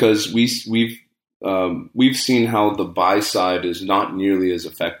 because we've seen how the buy side is not nearly as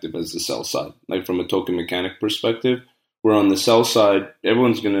effective as the sell side. Like from a token mechanic perspective, where on the sell side, a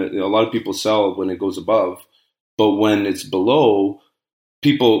lot of people sell when it goes above, but when it's below,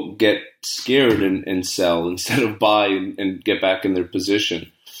 people get scared and sell instead of buy and get back in their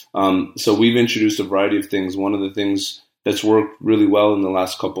position. So we've introduced a variety of things. One of the things that's worked really well in the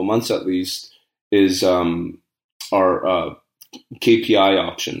last couple months, at least, is our KPI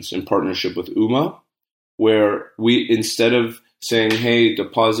options in partnership with UMA, where we, instead of saying, hey,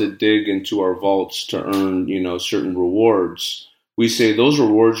 deposit Dig into our vaults to earn, certain rewards, we say those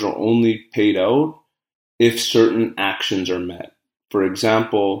rewards are only paid out if certain actions are met. For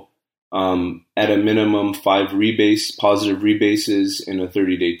example, at a minimum 5 positive rebases in a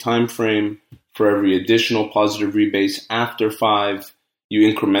 30-day time frame. For every additional positive rebase after 5,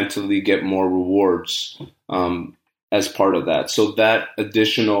 you incrementally get more rewards as part of that. So that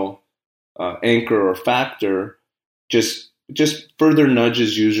additional anchor or factor just further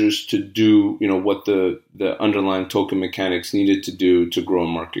nudges users to do what the underlying token mechanics needed to do to grow a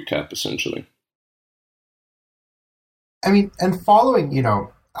market cap, essentially. I mean, and following,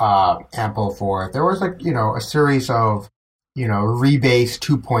 Ample4, there was a series of, Rebase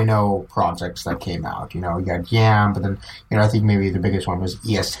 2.0 projects that came out. You had YAM, but then, I think maybe the biggest one was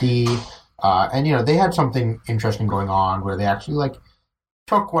ESD. And, they had something interesting going on where they actually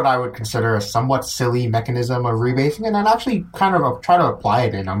took what I would consider a somewhat silly mechanism of rebasing and then actually kind of try to apply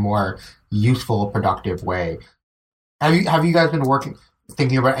it in a more useful, productive way. Have you guys been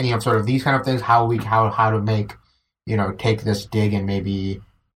thinking about any of sort of these kind of things? How to make, take this Dig and maybe,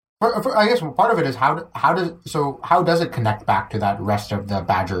 I guess part of it is how does it connect back to that rest of the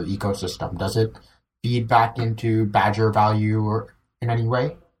Badger ecosystem? Does it feed back into Badger value or in any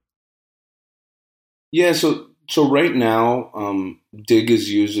way? Yeah, so right now, Dig is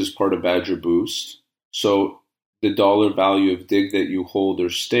used as part of Badger Boost. So the dollar value of Dig that you hold or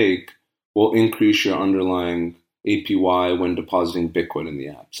stake will increase your underlying APY when depositing Bitcoin in the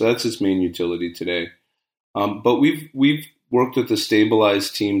app. So that's its main utility today. But we've worked with the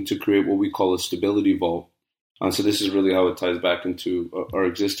Stabilize team to create what we call a stability vault. So this is really how it ties back into our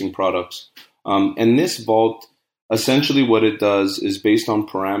existing products. And this vault, essentially what it does is based on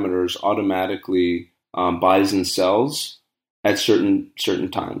parameters, automatically buys and sells at certain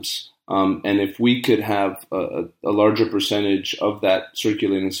times. And if we could have a larger percentage of that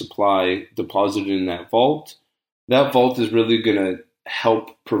circulating supply deposited in that vault is really going to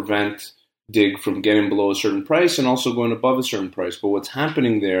help prevent Dig from getting below a certain price and also going above a certain price. But what's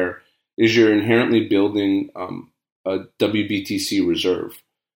happening there is you're inherently building a WBTC reserve.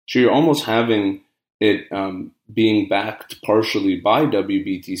 So you're almost having it being backed partially by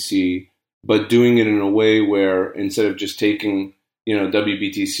WBTC, but doing it in a way where instead of just taking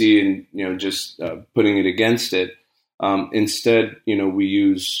WBTC and just putting it against it, instead we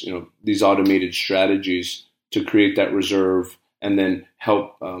use these automated strategies to create that reserve and then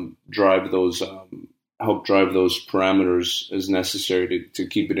help drive those parameters as necessary to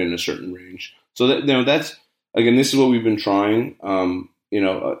keep it in a certain range. So that that's, again, this is what we've been trying.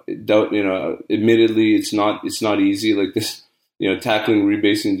 Admittedly, it's not easy. Like this, tackling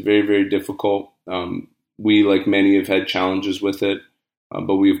rebasing is very, very difficult. We, like many, have had challenges with it,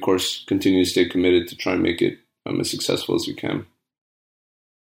 but we of course continue to stay committed to try and make it as successful as we can.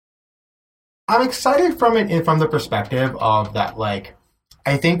 I'm excited from the perspective of that,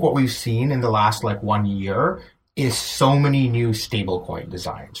 I think what we've seen in the last 1 year is so many new stablecoin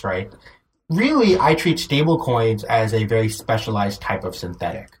designs, right? Really, I treat stablecoins as a very specialized type of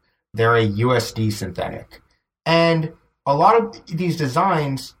synthetic. They're a USD synthetic. And a lot of these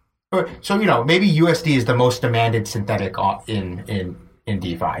designs, so, maybe USD is the most demanded synthetic in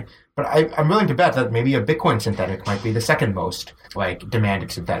DeFi. But I'm willing to bet that maybe a Bitcoin synthetic might be the second most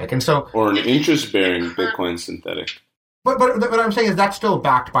demanded synthetic, and so or an interest-bearing Bitcoin synthetic. But what I'm saying is that's still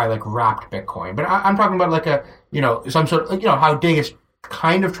backed by wrapped Bitcoin. But I'm talking about some sort of how Dig is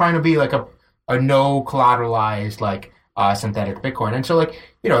kind of trying to be like a no collateralized like synthetic Bitcoin. And so like,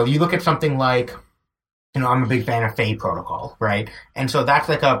 you look at something like, I'm a big fan of Fei protocol, right? And so that's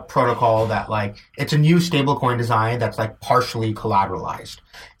like a protocol that like, it's a new stablecoin design that's like partially collateralized.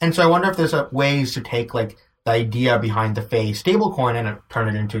 And so I wonder if there's ways to take like the idea behind the Fei stablecoin and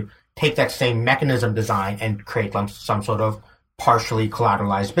turn it into, take that same mechanism design and create some sort of partially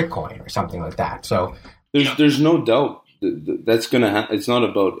collateralized Bitcoin or something like that. So there's no doubt that's going to happen. It's not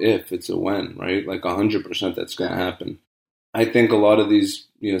about if, it's a when, right? Like 100% that's going to happen. I think a lot of these,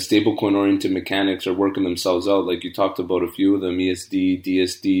 stablecoin oriented mechanics are working themselves out. Like you talked about a few of them, ESD,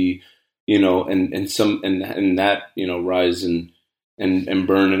 DSD, and that, rise and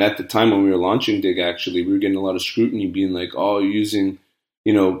burn. And at the time when we were launching Dig, actually, we were getting a lot of scrutiny being like, oh, you're using,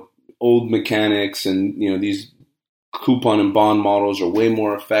 old mechanics and, these coupon and bond models are way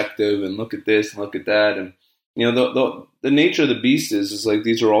more effective and look at this and look at that. And, the nature of the beast is like,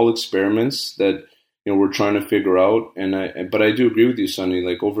 these are all experiments that, we're trying to figure out. But I do agree with you, Sunny,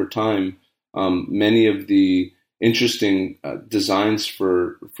 like over time, many of the interesting designs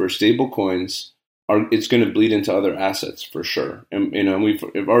for stable coins it's going to bleed into other assets for sure. And, we've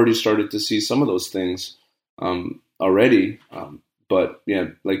already started to see some of those things already. But yeah,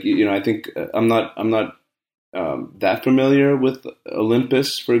 like, I think I'm not that familiar with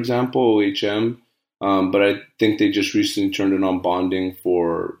Olympus, for example, OHM. But I think they just recently turned it on bonding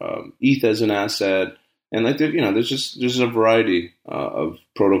for ETH as an asset, and like there's a variety of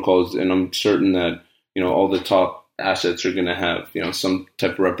protocols, and I'm certain that all the top assets are going to have some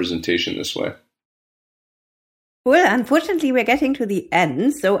type of representation this way. Well, unfortunately, we're getting to the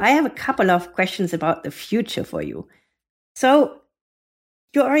end, so I have a couple of questions about the future for you. So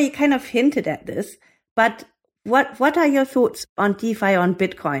you already kind of hinted at this, but what are your thoughts on DeFi on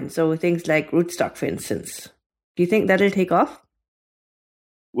Bitcoin? So things like Rootstock, for instance. Do you think that'll take off?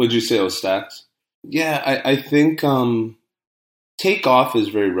 Would you say those stacks? Yeah, I think take off is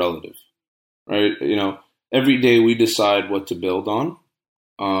very relative, right? Every day we decide what to build on.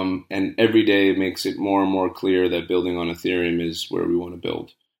 And every day it makes it more and more clear that building on Ethereum is where we want to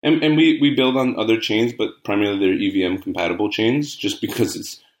build. And we build on other chains, but primarily they're EVM compatible chains just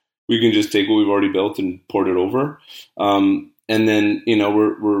because we can just take what we've already built and port it over. And then,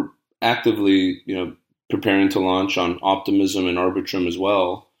 we're actively, preparing to launch on Optimism and Arbitrum as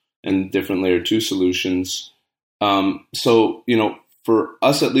well, and different layer 2 solutions. So, for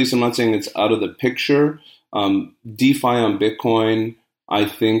us, at least, I'm not saying it's out of the picture. DeFi on Bitcoin, I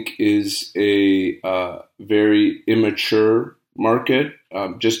think, is a very immature market,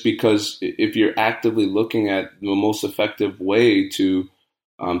 just because if you're actively looking at the most effective way to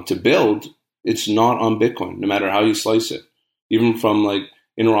build, it's not on Bitcoin, no matter how you slice it. Even from like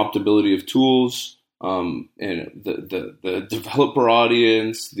interoperability of tools, and the developer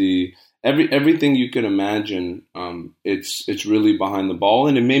audience, everything you can imagine, it's really behind the ball,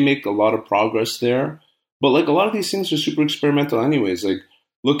 and it may make a lot of progress there. But like a lot of these things are super experimental anyways. Like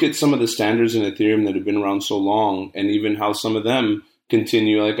look at some of the standards in Ethereum that have been around so long, and even how some of them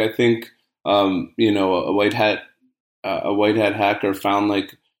continue. Like I think, a white hat hacker found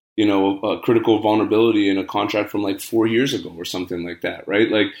like, a critical vulnerability in a contract from like 4 years ago or something like that, right?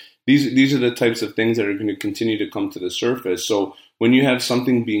 Like these are the types of things that are going to continue to come to the surface. So when you have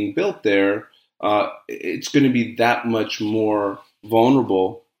something being built there, it's going to be that much more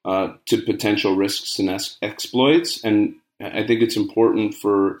vulnerable to potential risks and exploits. And I think it's important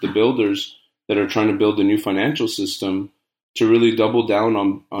for the builders that are trying to build a new financial system to really double down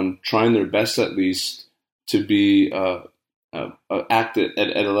on trying their best, at least, to be act at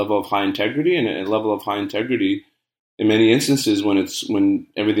a level of high integrity, and a level of high integrity in many instances when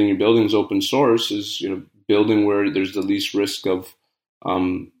everything you're building is open source is building where there's the least risk of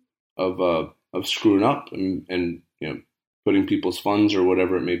screwing up and putting people's funds or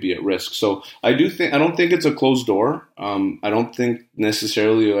whatever it may be at risk. So I don't think it's a closed door. I don't think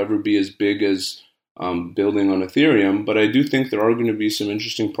necessarily it'll ever be as big as building on Ethereum, but I do think there are going to be some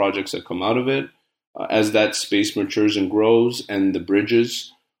interesting projects that come out of it as that space matures and grows and the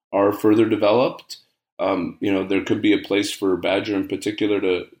bridges are further developed. There could be a place for Badger in particular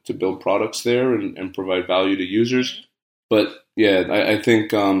to build products there and provide value to users. But yeah, I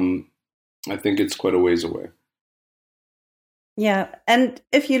think it's quite a ways away. Yeah, and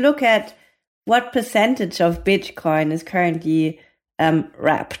if you look at what percentage of Bitcoin is currently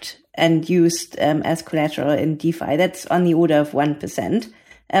wrapped and used as collateral in DeFi, that's on the order of 1%.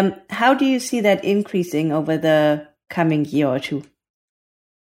 How do you see that increasing over the coming year or two?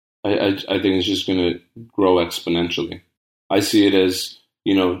 I think it's just going to grow exponentially. I see it as,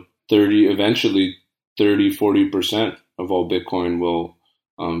 eventually 30, 40% of all Bitcoin will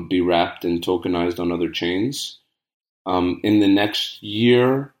be wrapped and tokenized on other chains. In the next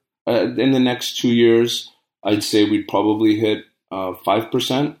 2 years, I'd say we'd probably hit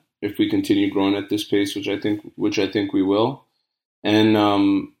 5% if we continue growing at this pace, which I think we will. And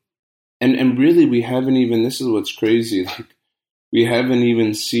really, we haven't even. This is what's crazy. Like, we haven't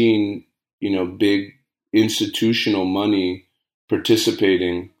even seen, big institutional money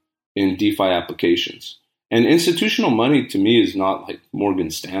participating in DeFi applications. And institutional money to me is not like Morgan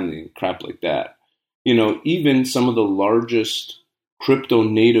Stanley and crap like that. Even some of the largest crypto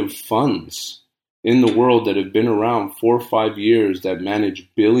native funds in the world that have been around 4 or 5 years that manage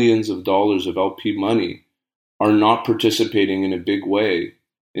billions of dollars of LP money are not participating in a big way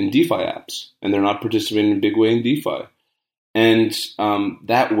in DeFi apps, and they're not participating in a big way in DeFi. And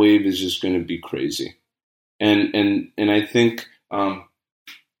that wave is just going to be crazy. And I think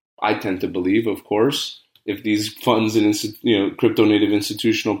I tend to believe, of course, if these funds and crypto native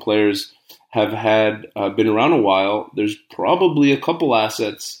institutional players have been around a while, there's probably a couple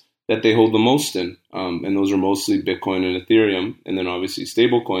assets that they hold the most in, and those are mostly Bitcoin and Ethereum, and then obviously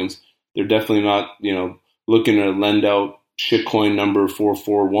stable coins. They're definitely not looking to lend out shitcoin number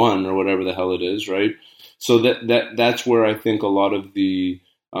 441 or whatever the hell it is, right? So that's where I think a lot of the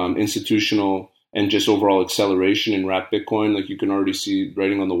institutional and just overall acceleration in wrapped Bitcoin, like you can already see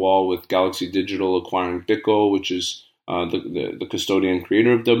writing on the wall with Galaxy Digital acquiring BitGo, which is the custodian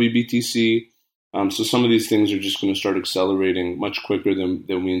creator of WBTC. So some of these things are just going to start accelerating much quicker than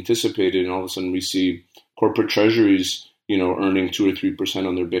we anticipated, and all of a sudden we see corporate treasuries, earning 2 or 3%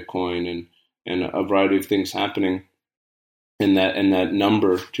 on their Bitcoin, and a variety of things happening. And that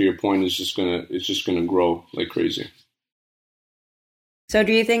number, to your point, is just gonna grow like crazy. So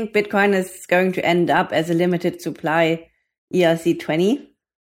do you think Bitcoin is going to end up as a limited supply ERC-20?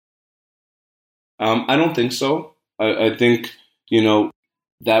 I don't think so. I think,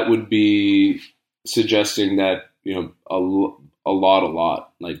 that would be suggesting that, a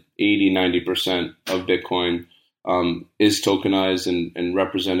lot, like 80, 90% of Bitcoin is tokenized and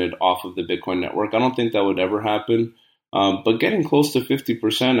represented off of the Bitcoin network. I don't think that would ever happen. But getting close to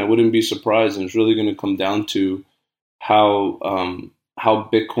 50%, I wouldn't be surprised. And it's really going to come down to how the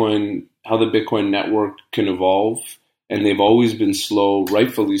Bitcoin network can evolve. And they've always been slow,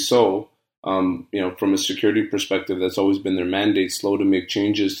 rightfully so. From a security perspective, that's always been their mandate, slow to make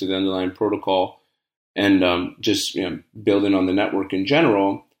changes to the underlying protocol and just building on the network in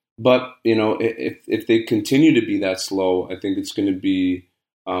general. But if they continue to be that slow, I think it's going to be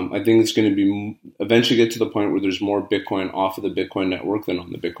eventually get to the point where there's more Bitcoin off of the Bitcoin network than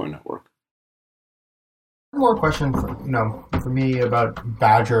on the Bitcoin network. One more question for me about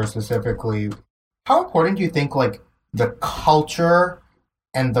Badger specifically. How important do you think like the culture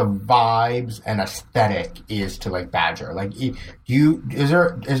and the vibes and aesthetic is to like Badger? Like, is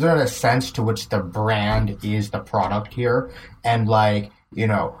there a sense to which the brand is the product here, and like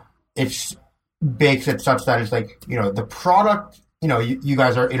it's bakes it such that it's like the product. You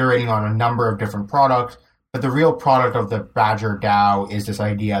guys are iterating on a number of different products, but the real product of the Badger DAO is this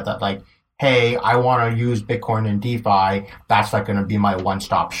idea that like, hey, I want to use Bitcoin and DeFi. That's like going to be my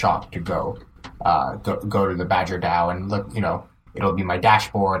one-stop shop to go to the Badger DAO and look. It'll be my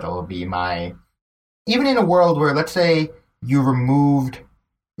dashboard. It'll be even in a world where, let's say, you removed,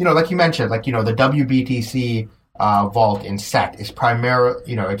 like you mentioned, like the WBTC vault in SET is primarily,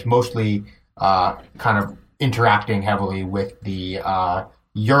 it's mostly kind of interacting heavily with the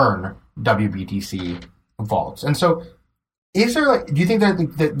Yearn WBTC vaults. And so is there do you think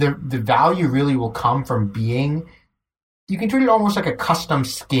that the value really will come from being, you can treat it almost like a custom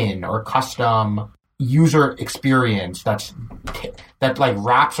skin or custom user experience that like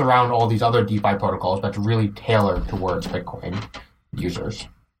wraps around all these other DeFi protocols that's really tailored towards Bitcoin users?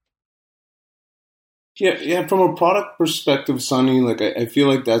 Yeah. From a product perspective, Sunny, like I feel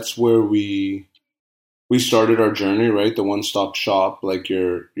like that's where we started our journey, right? The one-stop shop, like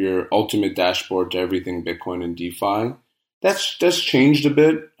your ultimate dashboard to everything Bitcoin and DeFi. That's changed a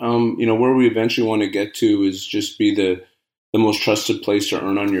bit. Where we eventually want to get to is just be the most trusted place to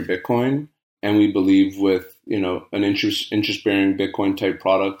earn on your Bitcoin. And we believe with, an interest-bearing Bitcoin type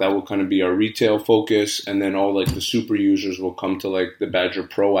product, that will kind of be our retail focus. And then all like the super users will come to like the Badger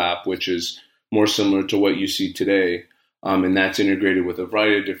Pro app, which is more similar to what you see today. And that's integrated with a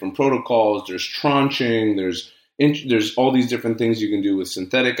variety of different protocols. There's tranching, there's all these different things you can do with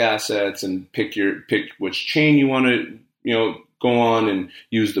synthetic assets and pick which chain you want to, go on and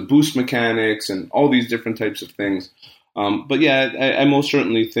use the boost mechanics and all these different types of things. But yeah, I most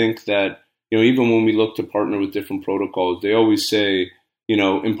certainly think that, even when we look to partner with different protocols, they always say,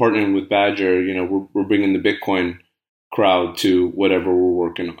 in partnering with Badger, we're bringing the Bitcoin crowd to whatever we're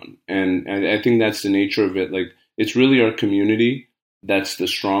working on. And I think that's the nature of it. Like, it's really our community that's the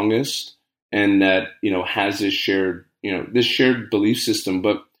strongest and that, has this shared belief system.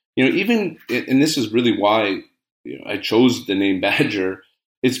 But, even, and this is really why I chose the name Badger,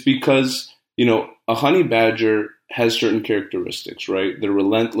 it's because, a honey badger has certain characteristics, right? They're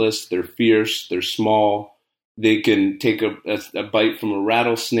relentless, they're fierce, they're small, they can take a bite from a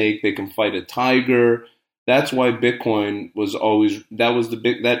rattlesnake, they can fight a tiger. That's why Bitcoin was always, that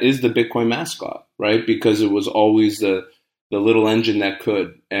is the Bitcoin mascot, right? Because it was always the little engine that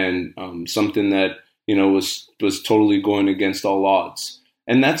could, and something that, was totally going against all odds.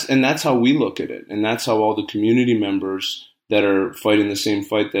 And that's how we look at it. And that's how all the community members that are fighting the same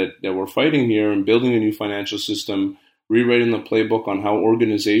fight that we're fighting here and building a new financial system, rewriting the playbook on how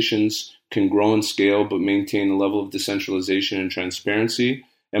organizations can grow and scale but maintain a level of decentralization and transparency,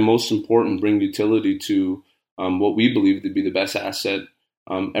 and most important, bring utility to what we believe to be the best asset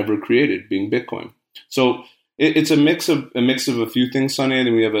ever created, being Bitcoin. So it's a mix of a few things, Sunny.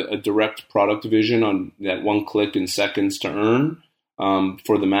 And we have a direct product vision on that one click in seconds to earn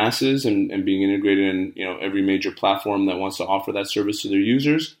for the masses and being integrated in every major platform that wants to offer that service to their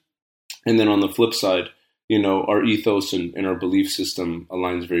users. And then on the flip side, our ethos and our belief system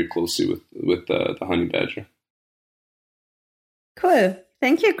aligns very closely with the Honey Badger. Cool.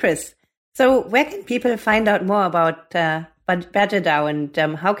 Thank you, Chris. So where can people find out more about Badger DAO, and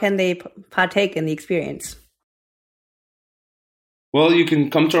how can they partake in the experience? Well, you can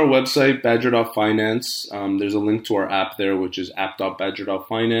come to our website, badger.finance. There's a link to our app there, which is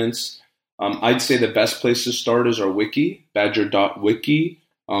app.badger.finance. I'd say the best place to start is our wiki, badger.wiki.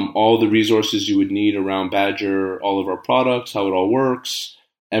 All the resources you would need around Badger, all of our products, how it all works,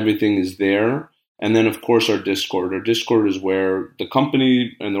 everything is there. And then, of course, our Discord. Our Discord is where the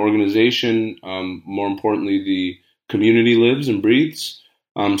company and the organization, more importantly, the community lives and breathes.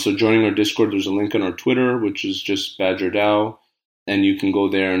 So joining our Discord, there's a link on our Twitter, which is just Badger DAO. And you can go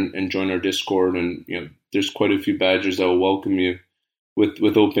there and join our Discord. And there's quite a few Badgers that will welcome you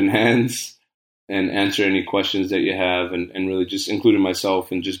with open hands and answer any questions that you have, and really just including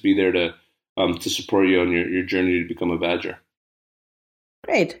myself, and just be there to support you on your journey to become a Badger.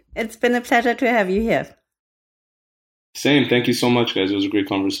 Great. It's been a pleasure to have you here. Same. Thank you so much, guys. It was a great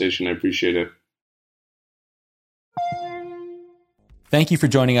conversation. I appreciate it. Thank you for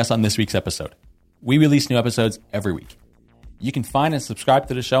joining us on this week's episode. We release new episodes every week. You can find and subscribe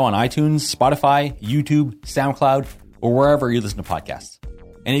to the show on iTunes, Spotify, YouTube, SoundCloud, or wherever you listen to podcasts.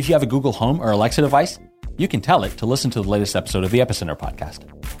 And if you have a Google Home or Alexa device, you can tell it to listen to the latest episode of the Epicenter podcast.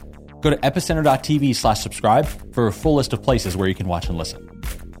 Go to epicenter.tv/subscribe for a full list of places where you can watch and listen.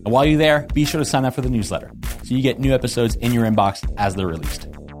 And while you're there, be sure to sign up for the newsletter so you get new episodes in your inbox as they're released.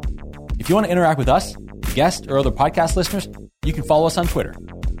 If you want to interact with us, the guests, or other podcast listeners, you can follow us on Twitter.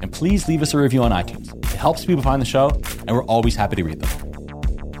 And please leave us a review on iTunes. It helps people find the show, and we're always happy to read them.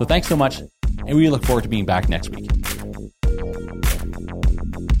 So thanks so much, and we look forward to being back next week.